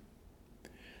 Hmm.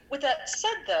 With that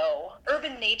said, though,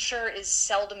 urban nature is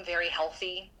seldom very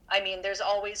healthy. I mean, there's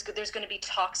going to be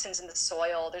toxins in the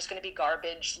soil. There's going to be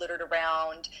garbage littered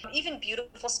around. Even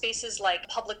beautiful spaces like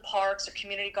public parks or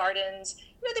community gardens,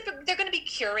 you know, they're going to be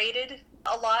curated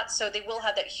a lot, so they will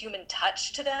have that human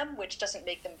touch to them, which doesn't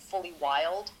make them fully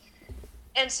wild.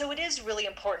 And so it is really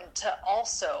important to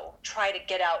also try to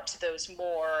get out to those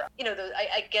more, you know,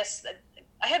 I guess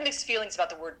I have mixed feelings about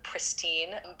the word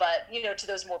pristine, but, you know, to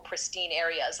those more pristine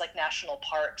areas like national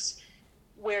parks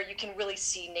where you can really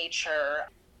see nature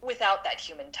without that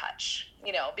human touch,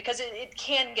 you know, because it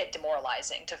can get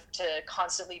demoralizing to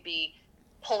constantly be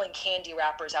pulling candy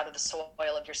wrappers out of the soil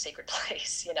of your sacred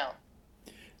place, you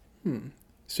know.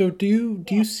 So do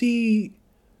you see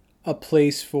a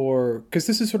place for, because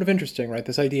this is sort of interesting, right?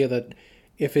 This idea that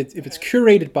if it's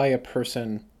curated by a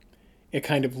person, it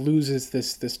kind of loses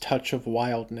this touch of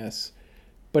wildness.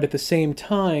 But at the same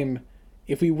time,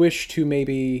 if we wish to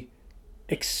maybe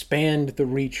expand the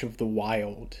reach of the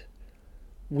wild,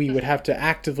 we would have to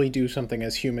actively do something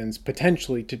as humans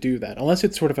potentially to do that, unless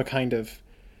it's sort of a kind of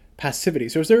passivity.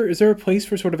 So is there a place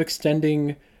for sort of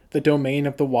extending the domain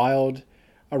of the wild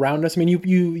around us? I mean,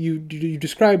 you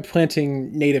described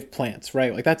planting native plants,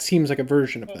 right? Like that seems like a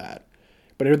version of that.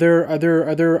 But are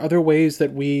there other ways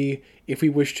that we, if we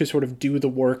wish to sort of do the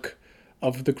work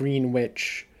of the Green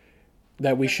Witch,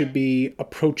 that we should be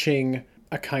approaching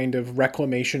a kind of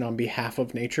reclamation on behalf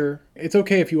of nature? It's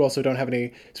okay if you also don't have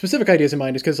any specific ideas in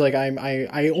mind, just because like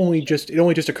it only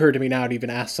just occurred to me now to even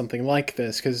ask something like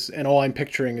this, and all I'm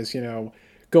picturing is, you know,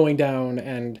 going down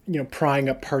and, you know, prying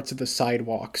up parts of the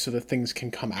sidewalk so that things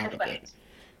can come out of it. Right.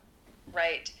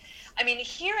 Right. I mean,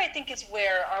 here I think is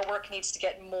where our work needs to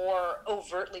get more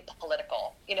overtly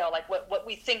political, you know, like what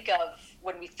we think of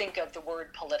when we think of the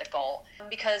word political.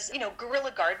 Because, you know,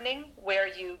 guerrilla gardening, where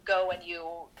you go and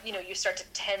you start to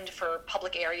tend for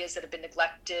public areas that have been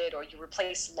neglected, or you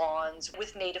replace lawns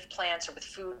with native plants or with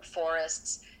food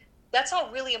forests, that's all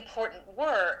really important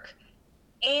work.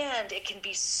 And it can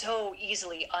be so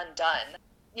easily undone,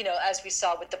 you know, as we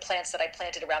saw with the plants that I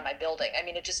planted around my building. I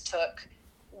mean, it just took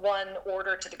one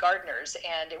order to the gardeners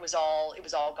and it was all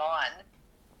gone.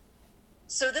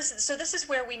 So this is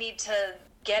where we need to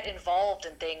get involved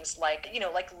in things like, you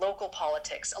know, like local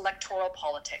politics, electoral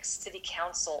politics, city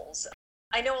councils.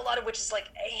 I know a lot of which is like,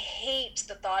 I hate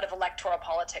the thought of electoral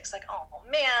politics. Like, oh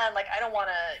man, like I don't want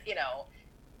to, you know,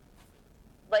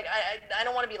 like I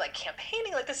don't want to be like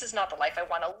campaigning. Like this is not the life I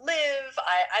want to live.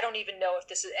 I don't even know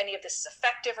if any of this is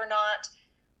effective or not.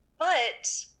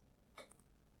 But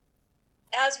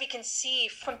as we can see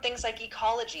from things like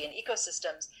ecology and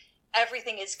ecosystems,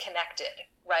 everything is connected,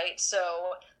 right?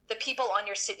 So the people on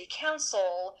your city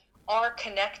council are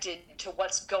connected to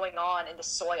what's going on in the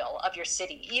soil of your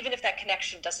city, even if that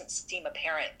connection doesn't seem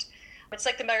apparent. It's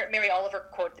like the Mary Oliver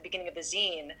quote at the beginning of the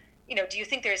zine, you know, do you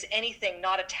think there's anything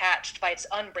not attached by its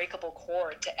unbreakable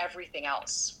cord to everything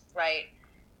else, right?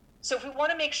 So if we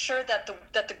want to make sure that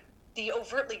the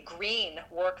overtly green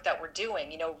work that we're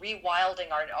doing, you know, rewilding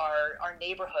our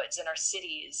neighborhoods and our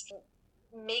cities,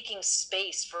 making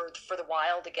space for the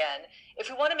wild again, if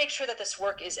we want to make sure that this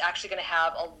work is actually going to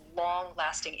have a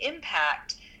long-lasting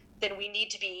impact, then we need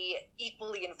to be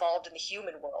equally involved in the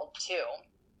human world too,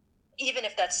 even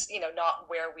if that's, you know, not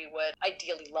where we would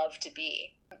ideally love to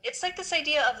be. It's like this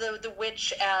idea of the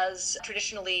witch as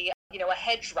traditionally, you know, a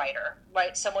hedge rider,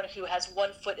 right? Someone who has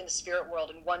one foot in the spirit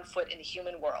world and one foot in the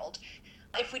human world.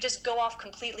 If we just go off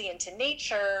completely into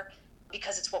nature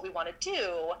because it's what we want to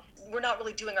do, we're not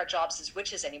really doing our jobs as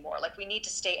witches anymore. Like we need to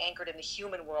stay anchored in the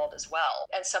human world as well.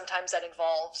 And sometimes that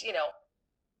involves, you know,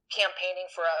 campaigning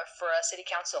for a city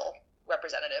council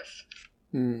representative.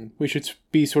 We should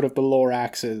be sort of the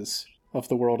Loraxes of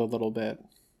the world a little bit.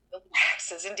 The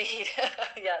Loraxes, indeed.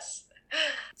 Yes.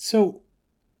 So,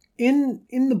 in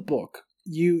the book,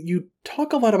 you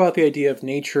talk a lot about the idea of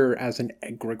nature as an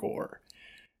egregore.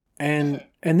 And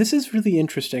this is really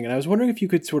interesting, and I was wondering if you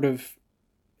could sort of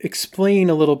explain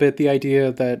a little bit the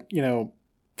idea that,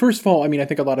 first of all, I mean, I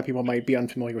think a lot of people might be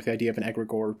unfamiliar with the idea of an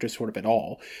egregore just sort of at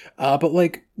all. But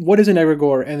like, what is an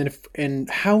egregore, and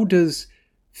how does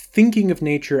thinking of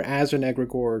nature as an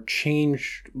egregore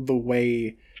change the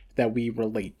way that we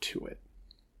relate to it?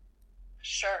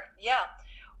 Sure. Yeah.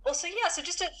 Well, so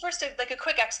just first a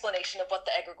quick explanation of what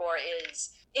the egregore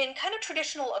is. In kind of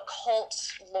traditional occult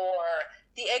lore,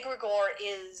 the egregore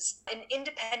is an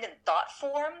independent thought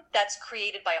form that's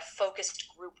created by a focused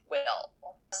group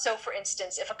will. So, for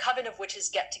instance, if a coven of witches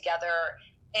get together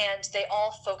and they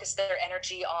all focus their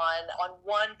energy on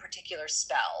one particular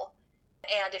spell,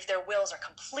 and if their wills are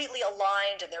completely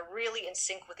aligned and they're really in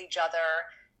sync with each other,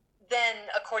 then,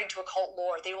 according to occult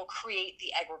lore, they will create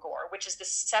the egregore, which is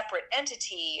this separate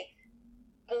entity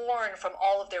born from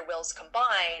all of their wills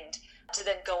combined to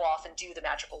then go off and do the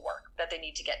magical work that they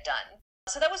need to get done.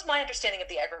 So that was my understanding of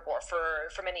the egregore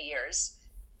for many years.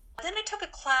 Then I took a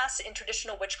class in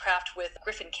traditional witchcraft with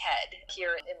Griffin Ked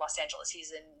here in Los Angeles.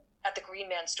 He's at the Green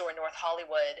Man store in North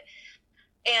Hollywood.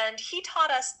 And he taught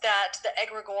us that the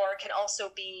egregore can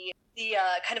also be the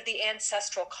kind of the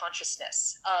ancestral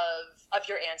consciousness of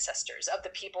your ancestors, of the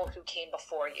people who came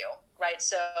before you, right?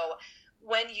 So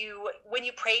when you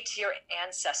pray to your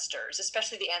ancestors,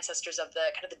 especially the ancestors of the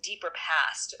kind of the deeper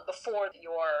past, before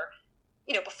your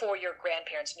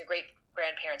grandparents and your great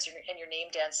grandparents and your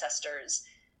named ancestors,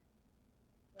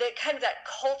 the kind of that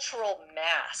cultural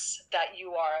mass that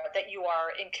you are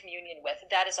in communion with,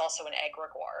 that is also an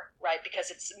egregore, right?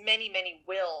 Because it's many, many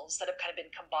wills that have kind of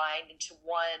been combined into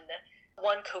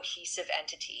one cohesive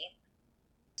entity.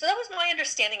 So that was my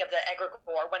understanding of the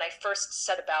egregore when I first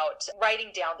set about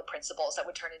writing down the principles that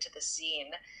would turn into this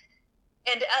zine.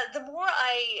 And the more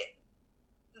I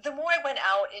went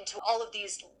out into all of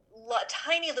these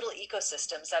tiny little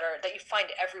ecosystems that you find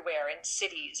everywhere in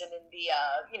cities and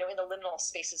in the liminal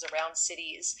spaces around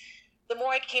cities, the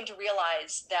more I came to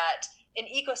realize that an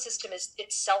ecosystem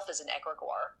itself is an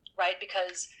egregore, right?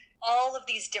 Because all of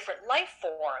these different life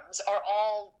forms are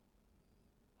all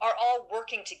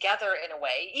working together in a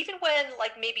way, even when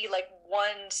maybe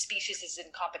one species is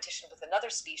in competition with another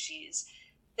species,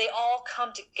 they all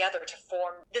come together to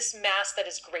form this mass that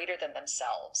is greater than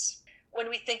themselves. When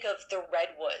we think of the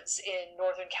redwoods in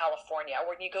Northern California, or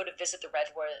when you go to visit the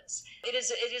redwoods, it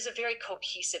is a very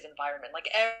cohesive environment.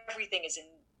 Like, everything is in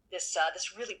this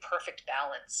really perfect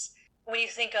balance. When you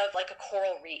think of a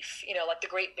coral reef, like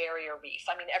the Great Barrier Reef,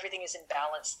 I mean, everything is in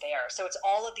balance there. So it's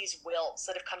all of these wills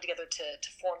that have come together to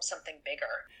form something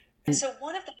bigger. And so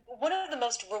one of the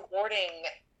most rewarding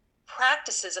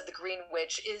practices of the Green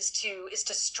Witch is to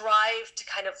strive to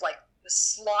kind of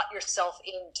slot yourself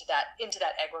into that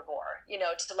egregore,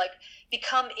 to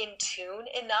become in tune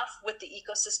enough with the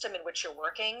ecosystem in which you're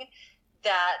working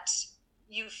that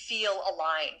you feel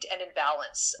aligned and in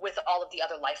balance with all of the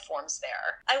other life forms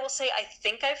there. I will say I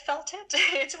think I've felt it.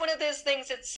 It's one of those things,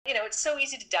 it's so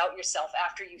easy to doubt yourself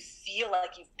after you feel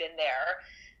like you've been there.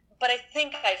 But I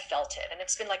think I felt it, and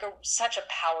it's been such a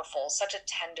powerful, such a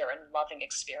tender and loving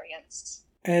experience.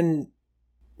 And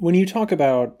when you talk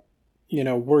about,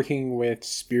 working with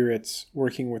spirits,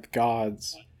 working with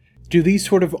gods, do these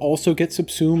sort of also get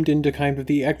subsumed into kind of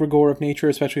the egregore of nature,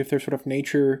 especially if they're sort of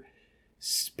nature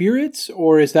spirits,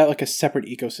 or is that a separate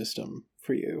ecosystem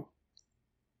for you?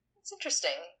 It's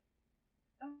interesting.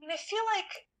 I mean, I feel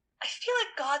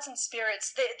like gods and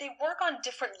spirits, they work on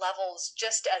different levels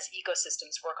just as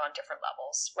ecosystems work on different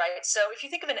levels, right? So if you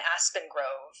think of an aspen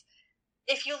grove,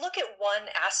 if you look at one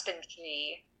aspen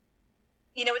tree,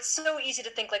 it's so easy to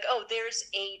think there's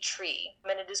a tree,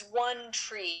 and it is one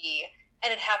tree,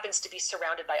 and it happens to be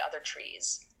surrounded by other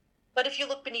trees. But if you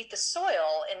look beneath the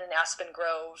soil in an aspen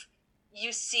grove,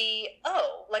 you see,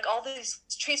 all these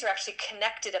trees are actually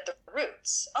connected at the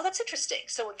roots. Oh, that's interesting.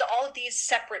 So all of these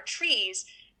separate trees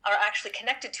are actually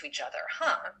connected to each other,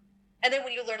 huh? And then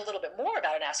when you learn a little bit more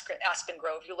about an aspen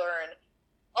grove, you learn,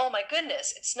 oh my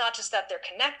goodness, it's not just that they're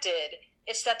connected,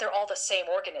 it's that they're all the same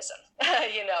organism.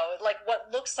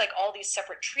 What looks like all these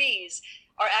separate trees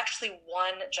are actually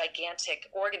one gigantic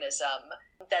organism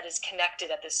that is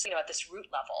connected at this root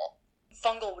level.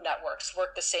 Fungal networks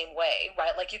work the same way,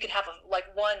 right? You can have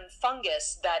one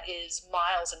fungus that is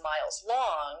miles and miles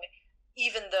long,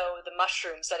 even though the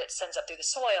mushrooms that it sends up through the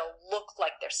soil look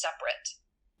like they're separate.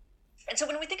 And so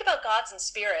when we think about gods and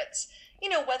spirits,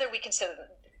 whether we consider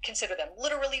consider them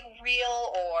literally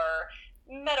real or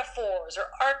metaphors or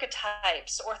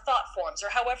archetypes or thought forms or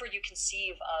however you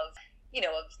conceive of,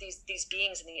 of these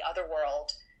beings in the other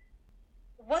world,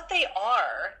 what they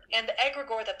are and the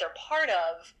egregore that they're part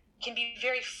of can be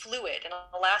very fluid and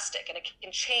elastic, and it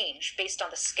can change based on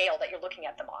the scale that you're looking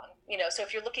at them on. So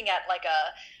if you're looking at like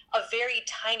a very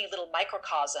tiny little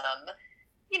microcosm,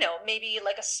 maybe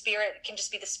like a spirit can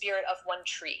just be the spirit of one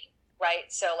tree, right?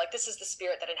 So like this is the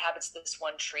spirit that inhabits this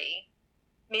one tree.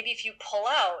 Maybe if you pull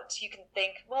out, you can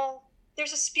think, well,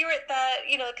 there's a spirit that,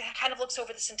 kind of looks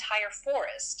over this entire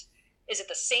forest. Is it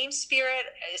the same spirit?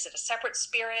 Is it a separate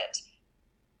spirit?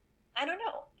 I don't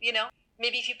know,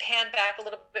 Maybe if you pan back a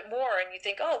little bit more and you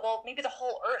think, oh, well, maybe the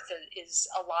whole earth is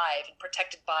alive and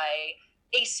protected by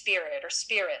a spirit or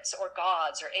spirits or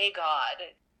gods or a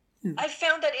god. I've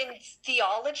found that in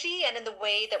theology and in the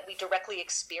way that we directly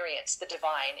experience the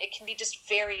divine, it can be just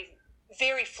very,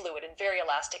 very fluid and very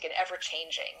elastic and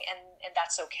ever-changing, and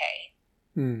that's okay.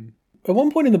 At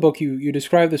one point in the book, you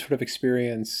describe this sort of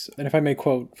experience, and if I may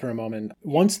quote for a moment,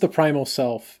 once the primal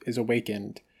self is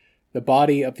awakened, the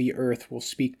body of the earth will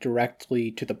speak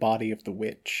directly to the body of the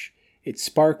witch. It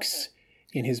sparks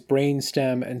in his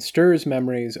brainstem and stirs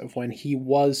memories of when he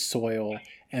was soil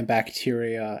and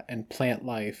bacteria and plant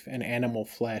life and animal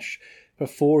flesh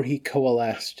before he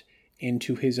coalesced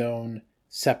into his own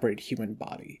separate human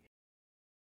body.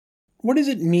 What does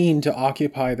it mean to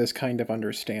occupy this kind of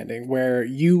understanding where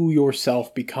you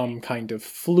yourself become kind of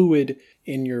fluid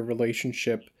in your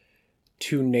relationship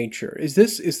to nature? Is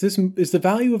the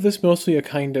value of this mostly a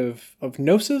kind of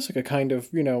gnosis, like a kind of,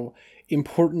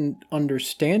 important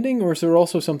understanding, or is there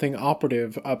also something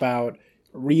operative about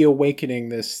reawakening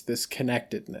this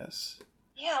connectedness?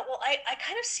 Yeah, well, I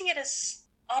kind of see it as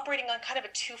operating on kind of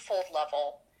a twofold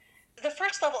level. The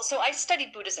first level, so I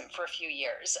studied Buddhism for a few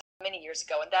years, many years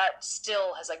ago, and that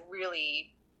still has like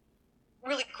really,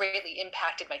 really greatly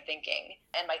impacted my thinking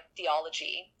and my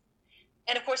theology.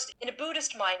 And of course, in a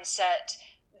Buddhist mindset,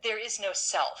 there is no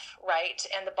self, right?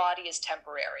 And the body is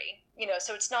temporary.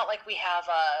 So it's not like we have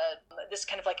this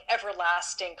kind of like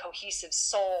everlasting, cohesive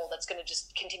soul that's going to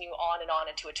just continue on and on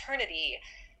into eternity.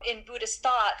 In Buddhist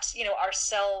thought,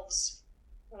 ourselves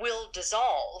will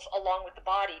dissolve along with the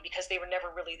body because they were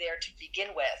never really there to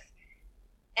begin with.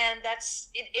 And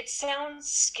it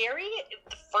sounds scary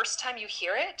the first time you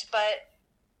hear it, but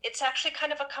it's actually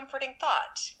kind of a comforting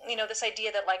thought. This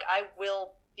idea that like I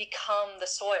will become the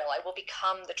soil, I will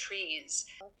become the trees,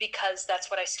 because that's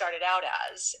what I started out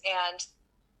as. And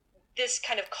this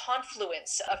kind of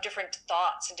confluence of different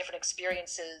thoughts and different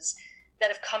experiences that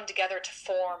have come together to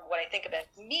form what I think of as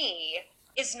me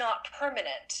is not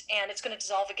permanent, and it's going to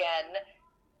dissolve again,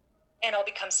 and I'll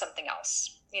become something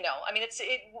else.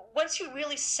 Once you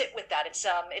really sit with that,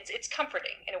 it's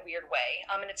comforting in a weird way,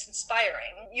 and it's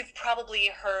inspiring. You've probably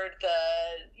heard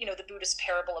the Buddhist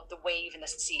parable of the wave in the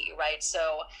sea, right?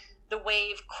 So the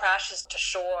wave crashes to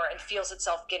shore and feels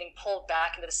itself getting pulled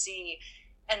back into the sea,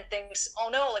 and thinks, oh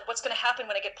no, like what's going to happen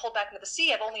when I get pulled back into the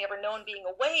sea? I've only ever known being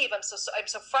a wave. I'm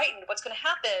so frightened. What's going to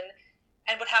happen?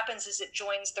 And what happens is it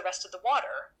joins the rest of the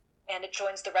water, and it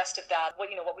joins the rest of that, what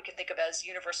we could think of as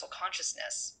universal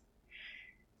consciousness.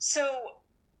 So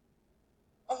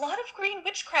a lot of green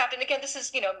witchcraft, and again, this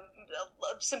is,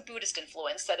 some Buddhist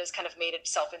influence that has kind of made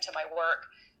itself into my work.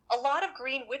 A lot of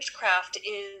green witchcraft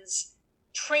is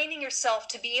training yourself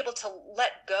to be able to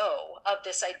let go of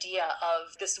this idea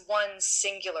of this one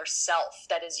singular self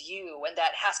that is you, and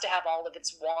that has to have all of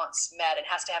its wants met and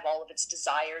has to have all of its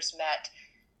desires met,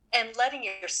 and letting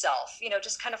yourself,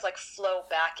 just kind of like flow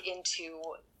back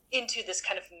into this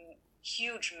kind of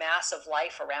huge mass of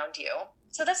life around you.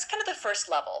 So that's kind of the first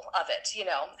level of it,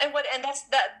 and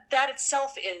that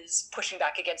itself is pushing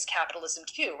back against capitalism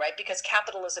too, right? Because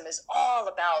capitalism is all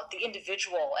about the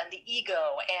individual and the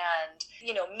ego and,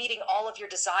 meeting all of your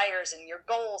desires and your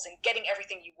goals and getting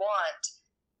everything you want.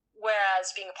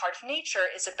 Whereas being a part of nature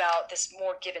is about this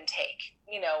more give and take,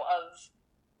 of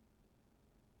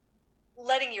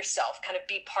letting yourself kind of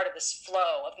be part of this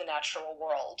flow of the natural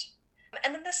world.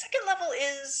 And then the second level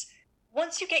is,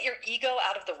 once you get your ego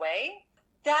out of the way,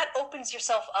 that opens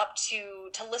yourself up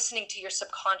to listening to your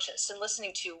subconscious and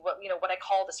listening to what I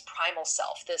call this primal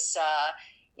self. This,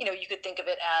 you could think of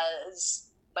it as,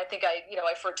 I think I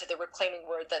referred to the reclaiming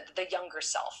word, the younger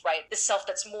self, right? The self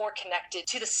that's more connected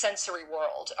to the sensory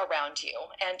world around you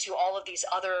and to all of these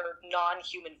other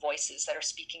non-human voices that are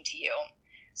speaking to you.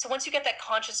 So once you get that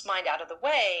conscious mind out of the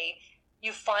way,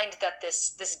 you find that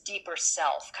this deeper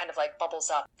self kind of like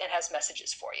bubbles up and has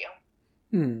messages for you.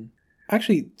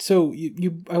 Actually, so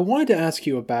I wanted to ask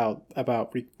you about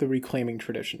the reclaiming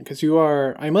tradition, because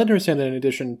I'm led to understand that in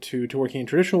addition to working in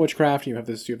traditional witchcraft, you have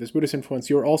this Buddhist influence.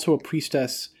 You're also a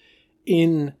priestess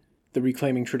in the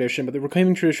reclaiming tradition, but the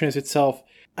reclaiming tradition is itself,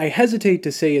 I hesitate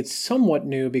to say it's somewhat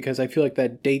new, because I feel like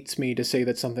that dates me to say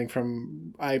that something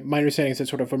from, my understanding is it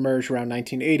sort of emerged around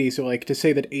 1980, so like to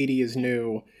say that 80 is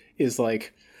new is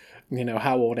like,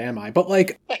 how old am I? But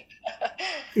like,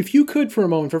 if you could for a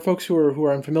moment, for folks who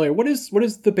are unfamiliar, what is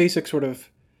the basic sort of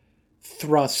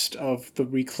thrust of the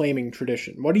reclaiming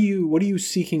tradition? What are you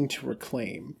seeking to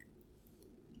reclaim?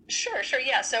 Sure,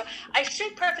 yeah. So I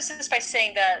should preface this by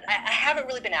saying that I haven't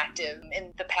really been active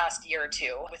in the past year or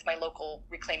two with my local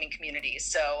reclaiming community.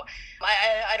 So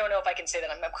I don't know if I can say that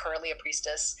I'm currently a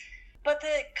priestess. But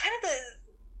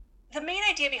the main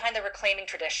idea behind the reclaiming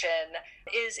tradition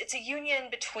is it's a union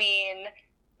between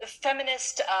the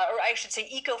feminist, or I should say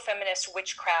eco-feminist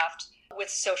witchcraft with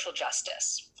social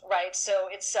justice, right? So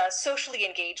it's socially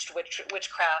engaged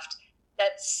witchcraft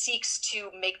that seeks to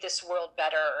make this world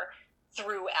better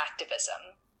through activism.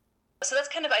 So that's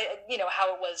kind of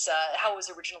how it was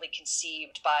originally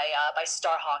conceived by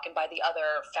Starhawk and by the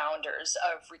other founders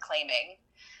of reclaiming.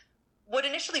 What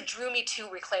initially drew me to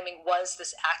reclaiming was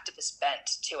this activist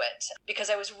bent to it, because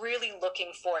I was really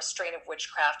looking for a strain of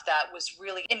witchcraft that was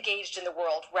really engaged in the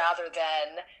world rather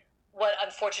than what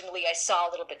unfortunately I saw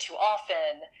a little bit too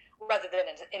often, rather than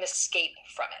an escape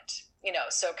from it.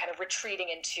 So kind of retreating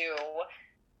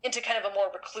into kind of a more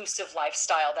reclusive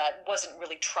lifestyle that wasn't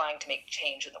really trying to make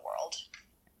change in the world.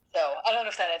 So I don't know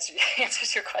if that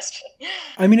answers your question.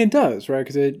 I mean, it does, right?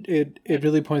 Because it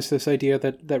really points to this idea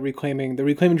that the reclaiming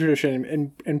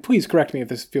tradition, and please correct me if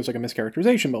this feels like a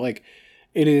mischaracterization, but like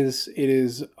it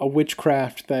is a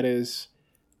witchcraft that is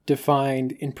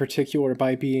defined in particular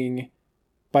by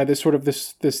this sort of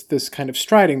this kind of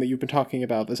striding that you've been talking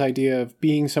about, this idea of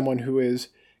being someone who is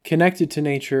connected to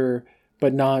nature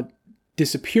but not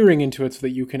disappearing into it, so that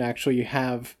you can actually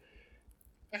have,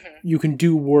 you can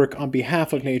do work on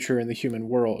behalf of nature in the human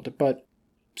world. But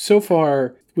so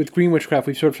far with green witchcraft,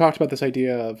 we've sort of talked about this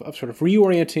idea of sort of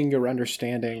reorienting your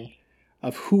understanding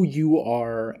of who you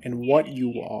are and what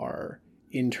you are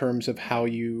in terms of how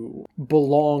you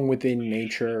belong within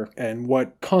nature and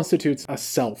what constitutes a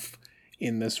self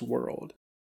in this world.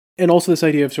 And also this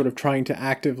idea of sort of trying to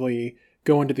actively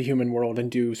go into the human world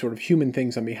and do sort of human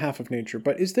things on behalf of nature.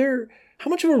 But how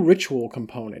much of a ritual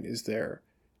component is there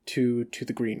to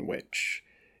the Green Witch?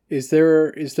 Is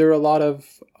there a lot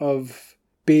of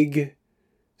big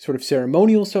sort of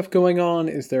ceremonial stuff going on?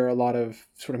 Is there a lot of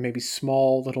sort of maybe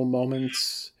small little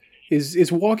moments?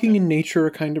 Is walking in nature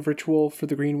a kind of ritual for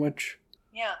the Green Witch?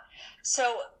 Yeah.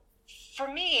 So for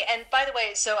me, and by the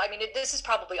way, so I mean, this is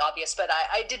probably obvious, but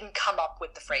I didn't come up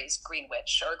with the phrase green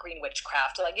witch or green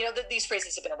witchcraft. Like, these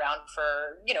phrases have been around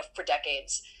for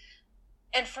decades.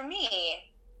 And for me,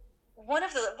 one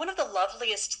of the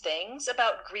loveliest things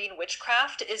about green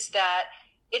witchcraft is that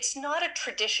it's not a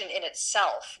tradition in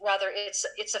itself. Rather, it's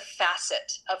a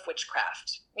facet of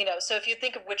witchcraft. So if you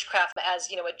think of witchcraft as,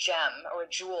 a gem or a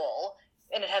jewel,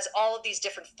 and it has all of these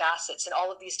different facets and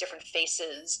all of these different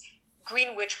faces,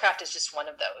 green witchcraft is just one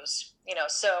of those.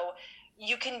 So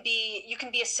you can be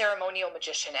a ceremonial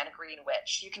magician and a green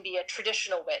witch. You can be a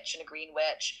traditional witch and a green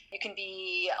witch. You can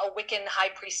be a Wiccan high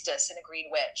priestess and a green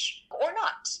witch, or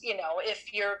not.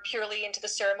 If you're purely into the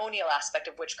ceremonial aspect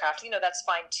of witchcraft, that's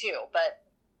fine too. But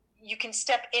you can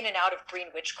step in and out of green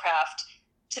witchcraft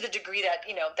to the degree that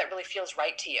that really feels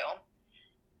right to you.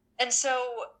 And so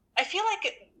I feel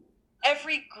like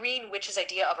every green witch's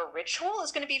idea of a ritual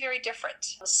is going to be very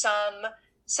different.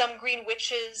 Some green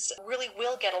witches really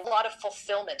will get a lot of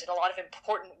fulfillment and a lot of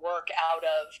important work out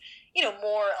of,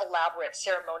 more elaborate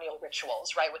ceremonial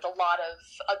rituals, right? With a lot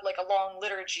of, like a long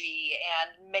liturgy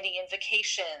and many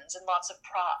invocations and lots of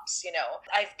props,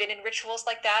 I've been in rituals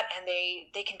like that, and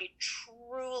they can be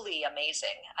truly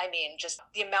amazing. I mean, just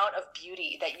the amount of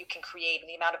beauty that you can create and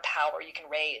the amount of power you can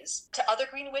raise. To other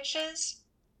green witches,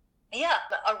 yeah,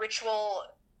 a ritual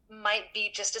might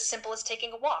be just as simple as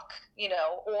taking a walk,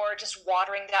 or just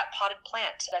watering that potted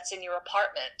plant that's in your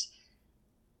apartment.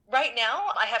 Right now,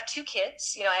 I have two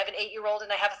kids. I have an 8-year-old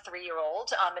and I have a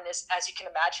 3-year-old. And as you can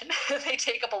imagine, they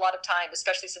take up a lot of time,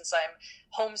 especially since I'm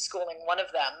homeschooling one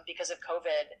of them because of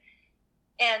COVID.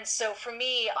 And so for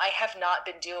me, I have not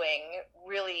been doing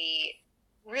really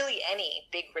any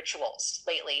big rituals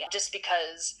lately, just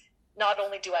because not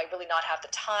only do I really not have the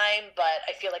time, but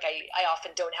I feel like I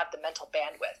often don't have the mental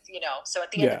bandwidth, So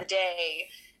at the end of the day,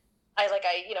 I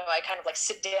kind of like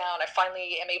sit down. I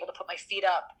finally am able to put my feet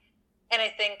up, and I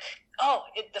think,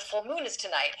 the full moon is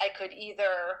tonight. I could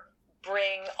either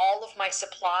bring all of my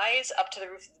supplies up to the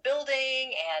roof of the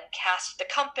building and cast the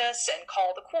compass and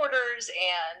call the quarters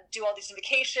and do all these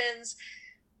invocations.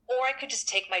 Or I could just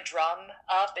take my drum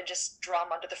up and just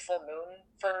drum under the full moon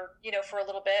for a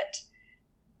little bit.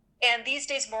 And these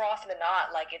days, more often than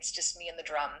not, like, it's just me and the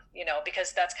drum,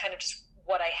 because that's kind of just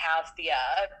what I have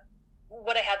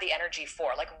the energy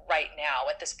for, like, right now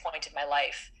at this point in my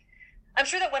life. I'm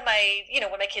sure that when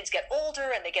my kids get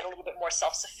older and they get a little bit more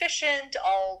self-sufficient,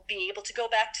 I'll be able to go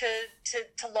back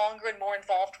to longer and more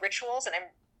involved rituals, and I'm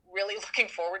really looking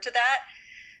forward to that.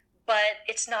 But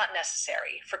it's not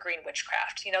necessary for green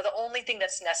witchcraft. The only thing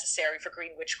that's necessary for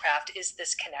green witchcraft is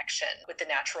this connection with the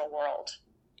natural world.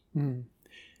 Mm.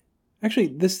 Actually,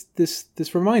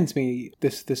 this reminds me,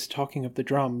 this talking of the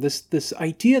drum, this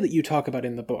idea that you talk about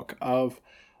in the book of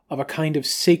a kind of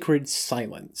sacred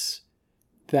silence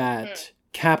that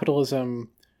capitalism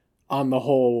on the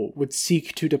whole would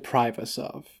seek to deprive us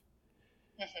of.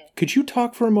 Mm-hmm. Could you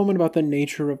talk for a moment about the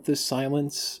nature of this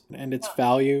silence and its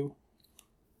value?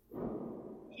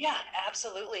 Yeah,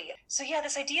 absolutely. So yeah,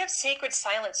 this idea of sacred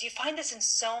silence, you find this in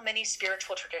so many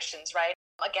spiritual traditions, right?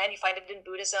 Again, you find it in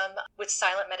Buddhism with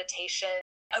silent meditation.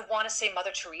 I want to say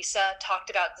Mother Teresa talked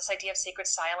about this idea of sacred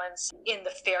silence. In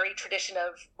the fairy tradition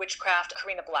of witchcraft,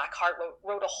 Karina Blackheart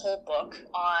wrote a whole book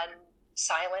on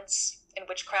silence and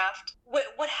witchcraft.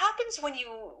 What happens when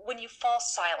you fall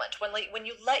silent, when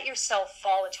you let yourself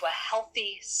fall into a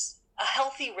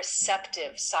healthy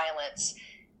receptive silence,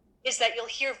 is that you'll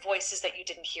hear voices that you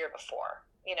didn't hear before.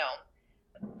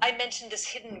 I mentioned this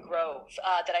hidden grove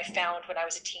that I found when I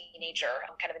was a teenager.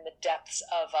 I'm kind of in the depths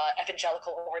of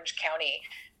evangelical Orange County,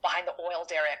 behind the oil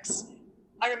derricks.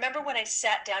 I remember when I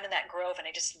sat down in that grove and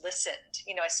I just listened.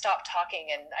 I stopped talking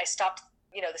and I stopped,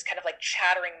 this kind of like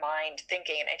chattering mind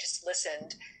thinking, and I just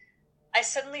listened. I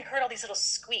suddenly heard all these little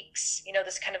squeaks,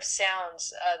 this kind of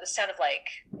sounds, the sound of like,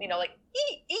 like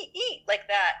ee, ee, ee, like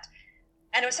that.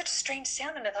 And it was such a strange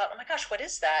sound, and I thought, oh my gosh, what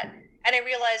is that? And I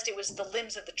realized it was the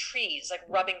limbs of the trees, like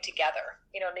rubbing together,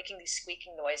 making these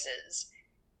squeaking noises.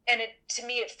 And to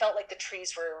me, it felt like the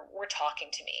trees were talking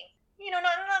to me.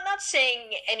 Not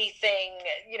saying anything,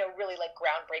 really like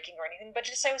groundbreaking or anything, but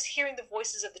just I was hearing the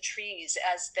voices of the trees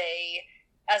as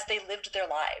they lived their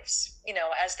lives,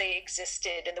 as they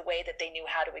existed in the way that they knew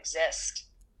how to exist.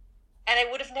 And I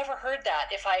would have never heard that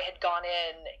if I had gone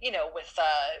in, with,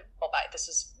 this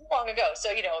is long ago, so,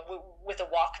 with a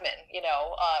Walkman,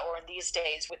 or in these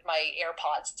days with my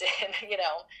AirPods in,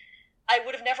 I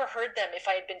would have never heard them if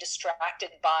I had been distracted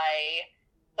by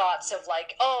thoughts of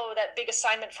like, oh, that big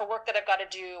assignment for work that I've got to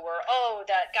do, or, oh,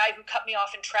 that guy who cut me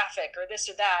off in traffic, or this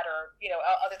or that, or,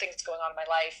 other things going on in my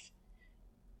life.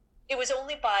 It was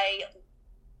only by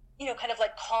kind of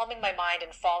like calming my mind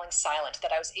and falling silent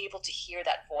that I was able to hear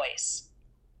that voice.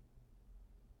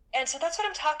 And so that's what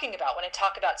I'm talking about when I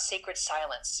talk about sacred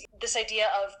silence. This idea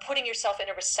of putting yourself in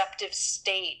a receptive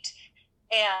state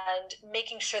and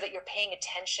making sure that you're paying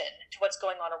attention to what's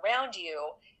going on around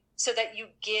you so that you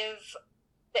give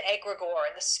the egregore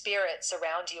and the spirits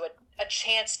around you a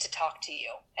chance to talk to you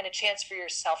and a chance for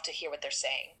yourself to hear what they're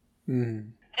saying.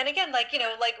 Mm. And again, like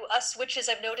us witches,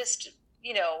 I've noticed,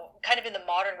 kind of in the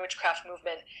modern witchcraft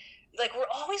movement, like we're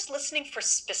always listening for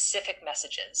specific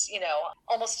messages,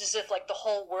 almost as if like the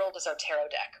whole world is our tarot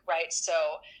deck, right? So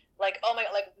like, oh my,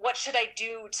 like what should I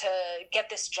do to get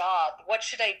this job? What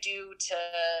should I do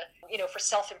to, for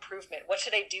self-improvement? What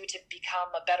should I do to become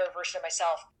a better version of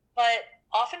myself? But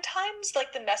oftentimes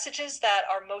like the messages that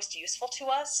are most useful to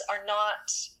us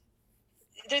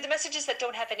they're the messages that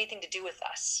don't have anything to do with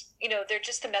us. They're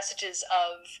just the messages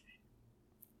of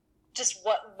just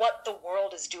what the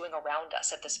world is doing around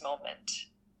us at this moment.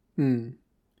 Mm.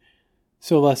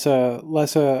 So less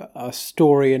a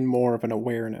story and more of an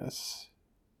awareness.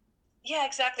 Yeah,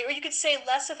 exactly. Or you could say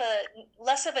less of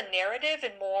a narrative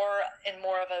and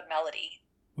more of a melody.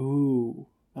 Ooh,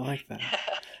 I like that.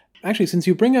 Actually, since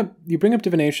you bring up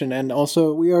divination, and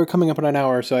also we are coming up on an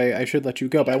hour, so I should let you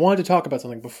go. But I wanted to talk about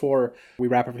something before we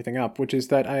wrap everything up, which is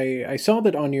that I saw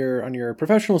that on your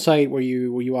professional site where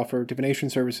you offer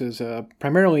divination services,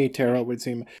 primarily tarot, it would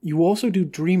seem, you also do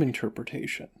dream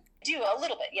interpretation. I do a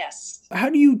little bit, yes.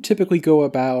 How do you typically go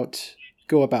about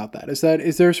that?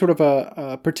 Is there sort of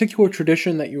a particular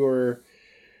tradition that you're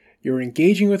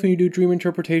engaging with when you do dream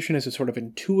interpretation? Is it sort of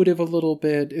intuitive a little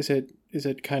bit? Is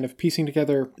it kind of piecing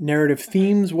together narrative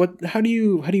themes? How do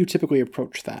you typically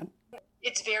approach that?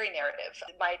 It's very narrative,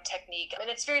 my technique, and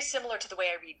it's very similar to the way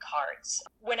I read cards.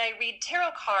 When I read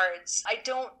tarot cards, I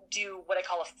don't do what I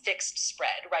call a fixed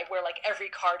spread, right? Where like every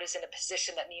card is in a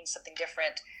position that means something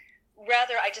different.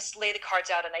 Rather, I just lay the cards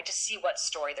out and I just see what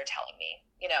story they're telling me,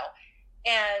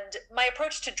 And my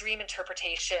approach to dream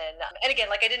interpretation, and again,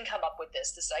 like I didn't come up with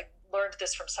this, I learned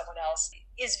this from someone else,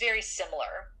 is very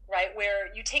similar, right?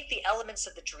 Where you take the elements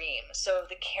of the dream, so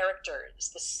the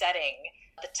characters, the setting,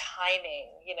 the timing,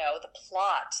 the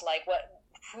plot, like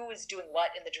who is doing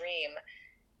what in the dream,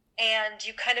 and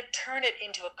you kind of turn it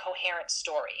into a coherent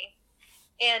story.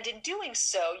 And in doing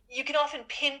so, you can often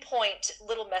pinpoint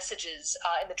little messages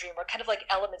in the dream, or kind of like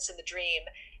elements in the dream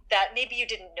that maybe you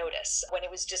didn't notice when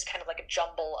it was just kind of like a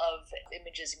jumble of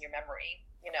images in your memory.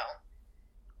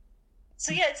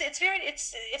 So yeah,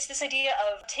 it's this idea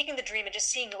of taking the dream and just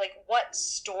seeing like what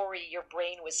story your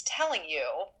brain was telling you,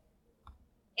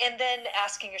 and then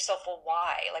asking yourself, well,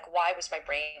 why? Like, why was my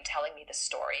brain telling me this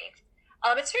story?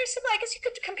 It's very similar. I guess you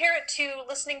could compare it to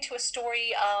listening to a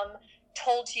story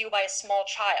told to you by a small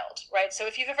child, right? So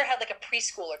if you've ever had like a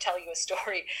preschooler tell you a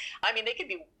story, I mean, they could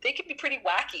be pretty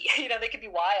wacky, they could be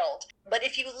wild. But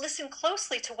if you listen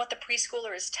closely to what the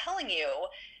preschooler is telling you,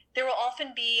 there will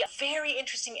often be very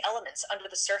interesting elements under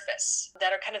the surface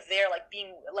that are kind of there, like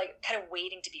being like kind of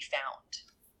waiting to be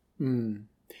found.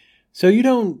 So you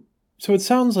don't. So it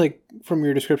sounds like from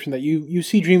your description that you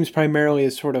see dreams primarily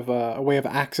as sort of a way of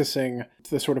accessing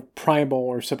the sort of primal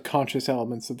or subconscious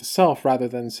elements of the self, rather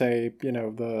than, say,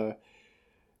 the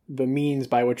means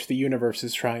by which the universe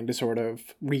is trying to sort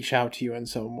of reach out to you in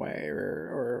some way,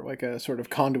 or like a sort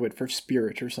of conduit for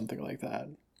spirit or something like that.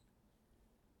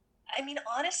 I mean,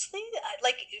 honestly,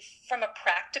 like from a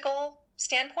practical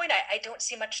standpoint, I don't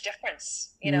see much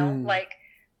difference. Like,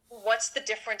 what's the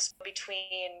difference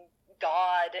between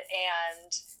God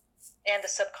and the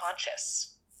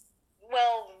subconscious?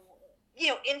 Well,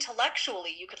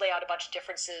 intellectually you could lay out a bunch of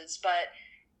differences, but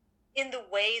in the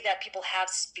way that people have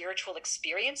spiritual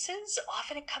experiences,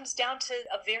 often it comes down to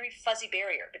a very fuzzy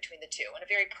barrier between the two, and a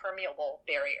very permeable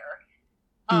barrier.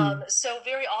 So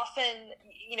very often,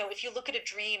 if you look at a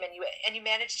dream and you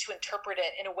manage to interpret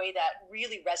it in a way that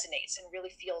really resonates and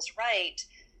really feels right,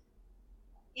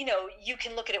 you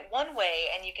can look at it one way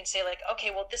and you can say like,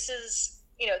 okay, well, this is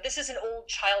an old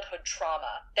childhood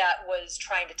trauma that was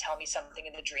trying to tell me something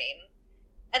in the dream.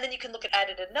 And then you can look at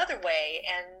it another way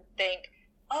and think,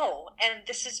 oh, and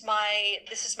this is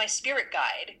my spirit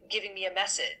guide giving me a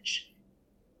message.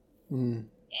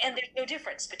 And there's no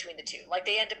difference between the two. Like,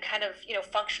 they end up kind of,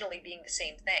 functionally being the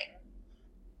same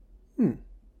thing.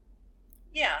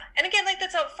 Yeah. And again, like,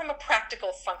 that's from a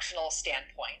practical, functional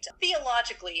standpoint.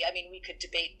 Theologically, I mean, we could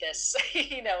debate this,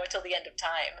 until the end of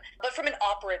time. But from an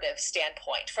operative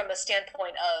standpoint, from a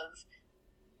standpoint of,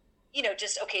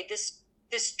 just, okay,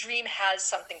 this dream has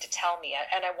something to tell me,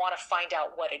 and I want to find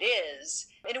out what it is.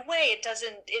 In a way,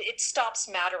 it stops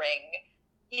mattering,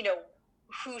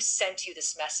 who sent you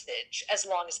this message, as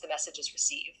long as the message is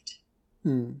received.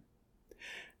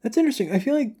 That's interesting. I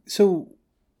feel like, so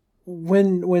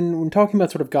when talking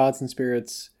about sort of gods and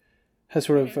spirits has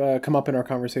sort of come up in our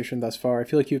conversation thus far, I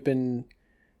feel like you've been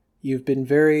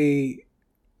very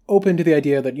open to the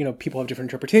idea that, people have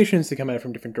different interpretations. They come at it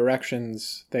from different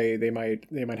directions. They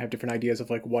might have different ideas of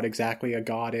like what exactly a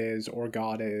god is, or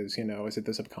God is, is it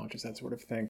the subconscious, that sort of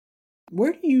thing.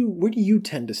 Where do you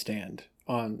tend to stand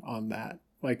on that?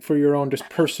 Like, for your own just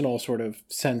personal sort of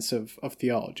sense of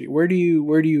theology, where do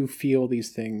you feel these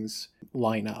things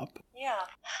line up? Yeah,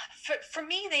 for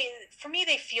me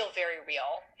they feel very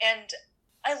real, and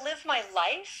I live my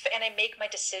life and I make my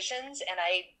decisions and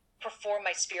I perform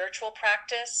my spiritual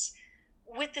practice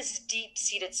with this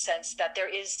deep-seated sense that there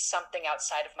is something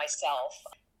outside of myself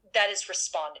that is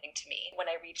responding to me when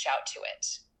I reach out to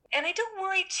it. And I don't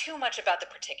worry too much about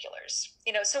the particulars.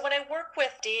 So when I work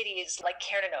with deities like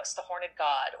Cernunnos, the horned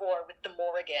god, or with the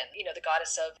Morrigan, the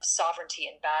goddess of sovereignty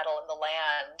and battle in the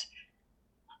land,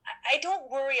 I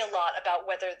don't worry a lot about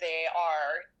whether they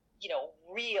are,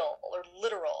 real or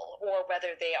literal, or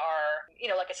whether they are,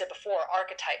 like I said before,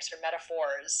 archetypes or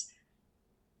metaphors.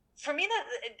 For me,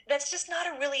 that's just not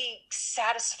a really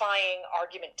satisfying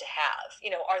argument to have.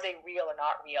 Are they real or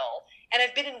not real? And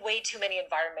I've been in way too many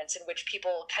environments in which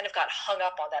people kind of got hung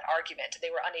up on that argument. They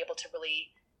were unable to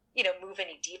really, move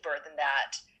any deeper than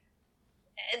that.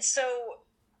 And so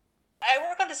I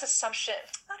work on this assumption,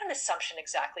 not an assumption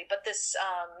exactly, but this,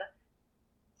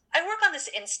 I work on this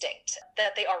instinct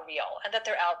that they are real and that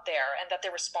they're out there and that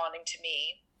they're responding to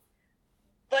me.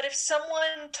 But if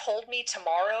someone told me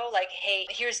tomorrow, like, hey,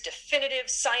 here's definitive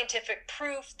scientific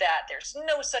proof that there's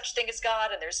no such thing as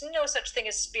God and there's no such thing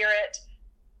as spirit,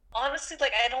 honestly,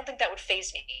 like, I don't think that would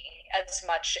faze me as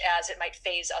much as it might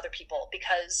faze other people,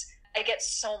 because I get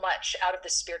so much out of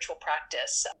this spiritual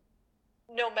practice,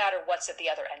 no matter what's at the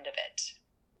other end of it.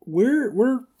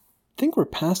 We're think we're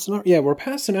past an hour. Yeah, we're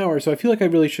past an hour, so I feel like I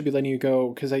really should be letting you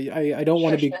go because I don't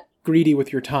want to be greedy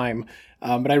with your time.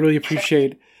 But I really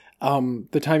appreciate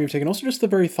the time you've taken. Also, just the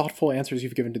very thoughtful answers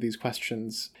you've given to these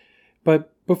questions.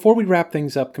 But before we wrap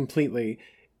things up completely,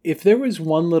 if there was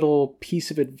one little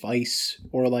piece of advice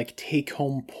or like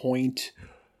take-home point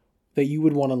that you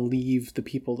would want to leave the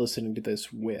people listening to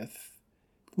this with,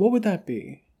 what would that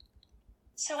be?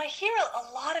 So I hear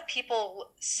a lot of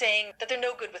people saying that they're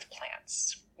no good with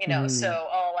plants. So,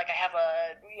 like I have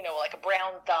like a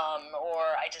brown thumb, or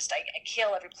I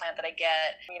kill every plant that I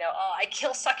get. I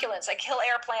kill succulents, I kill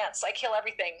air plants, I kill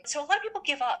everything. So a lot of people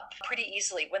give up pretty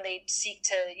easily when they seek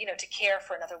to care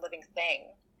for another living thing.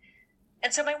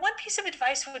 And so my one piece of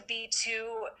advice would be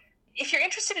if you're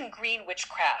interested in green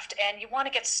witchcraft and you want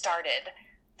to get started,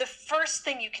 the first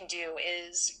thing you can do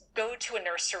is go to a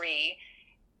nursery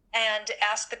and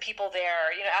ask the people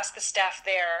there, ask the staff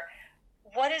there,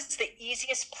 what is the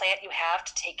easiest plant you have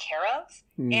to take care of,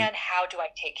 and how do I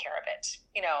take care of it?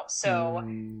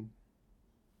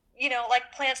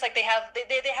 Like plants, like they have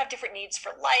different needs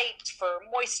for light, for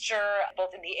moisture,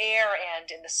 both in the air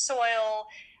and in the soil.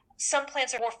 Some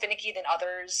plants are more finicky than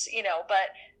others,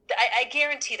 but I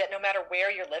guarantee that no matter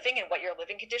where you're living and what your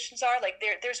living conditions are, like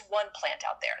there's one plant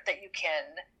out there that you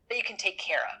can take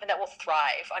care of and that will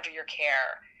thrive under your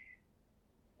care.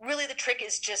 Really, the trick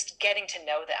is just getting to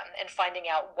know them and finding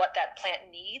out what that plant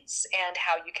needs and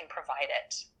how you can provide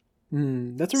it.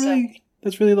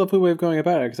 That's really lovely way of going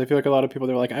about it, because I feel like a lot of people,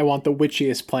 they're like, I want the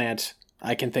witchiest plant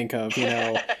I can think of,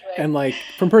 Right. And like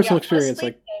from personal experience,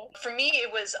 honestly, for me,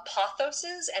 it was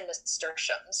pothoses and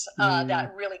nasturtiums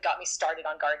that really got me started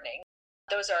on gardening.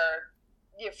 Those are,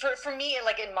 for me,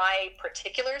 like in my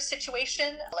particular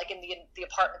situation, like in the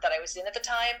apartment that I was in at the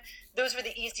time, those were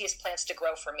the easiest plants to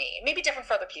grow for me. Maybe different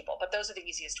for other people, but those are the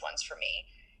easiest ones for me.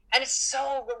 And it's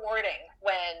so rewarding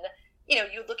when,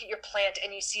 you look at your plant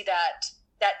and you see that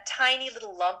tiny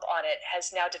little lump on it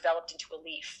has now developed into a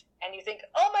leaf. And you think,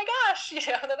 oh my gosh,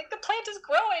 like the plant is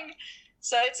growing.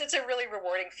 So it's a really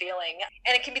rewarding feeling.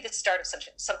 And it can be the start of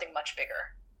something much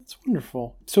bigger. That's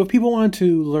wonderful. So if people want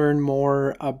to learn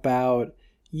more about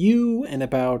you and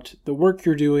about the work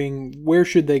you're doing, where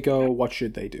should they go? What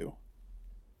should they do?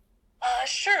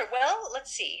 Sure. Well,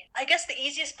 let's see. I guess the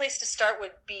easiest place to start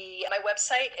would be my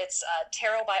website. It's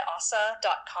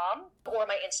tarotbyasa.com, or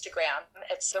my Instagram.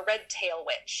 It's the Red Tail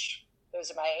Witch. Those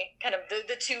are my kind of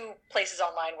the two places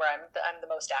online where I'm the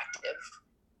most active.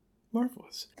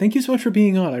 Marvelous. Thank you so much for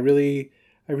being on. I really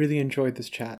enjoyed this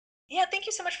chat. Yeah, thank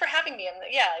you so much for having me.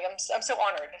 I'm so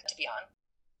honored to be on.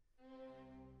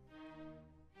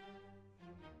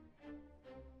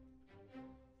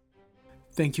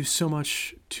 Thank you so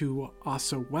much to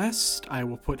Asa West. I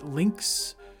will put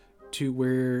links to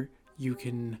where you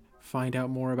can find out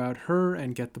more about her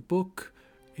and get the book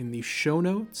in the show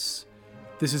notes.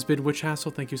 This has been Witch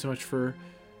Hassle. Thank you so much for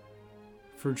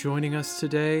joining us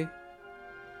today.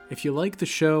 If you like the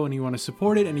show and you want to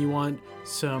support it and you want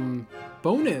some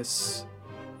bonus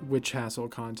Witch Hassle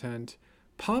content,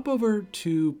 pop over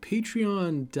to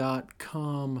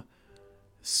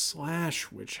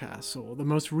patreon.com/Witch Hassle. The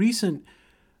most recent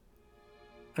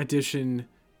addition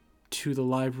to the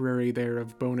library there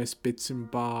of bonus bits and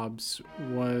bobs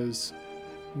was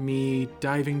me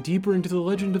diving deeper into the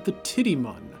legend of the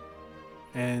Tittymun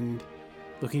and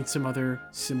looking at some other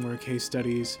similar case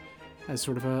studies as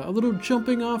sort of a little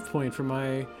jumping off point for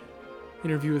my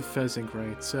interview with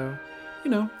Fezinkright. So,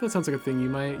 if that sounds like a thing you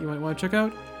might want to check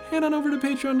out, head on over to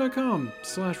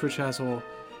patreon.com/Witch Hassle.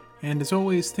 And as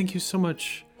always, thank you so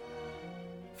much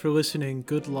for listening.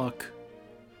 Good luck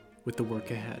with the work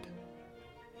ahead.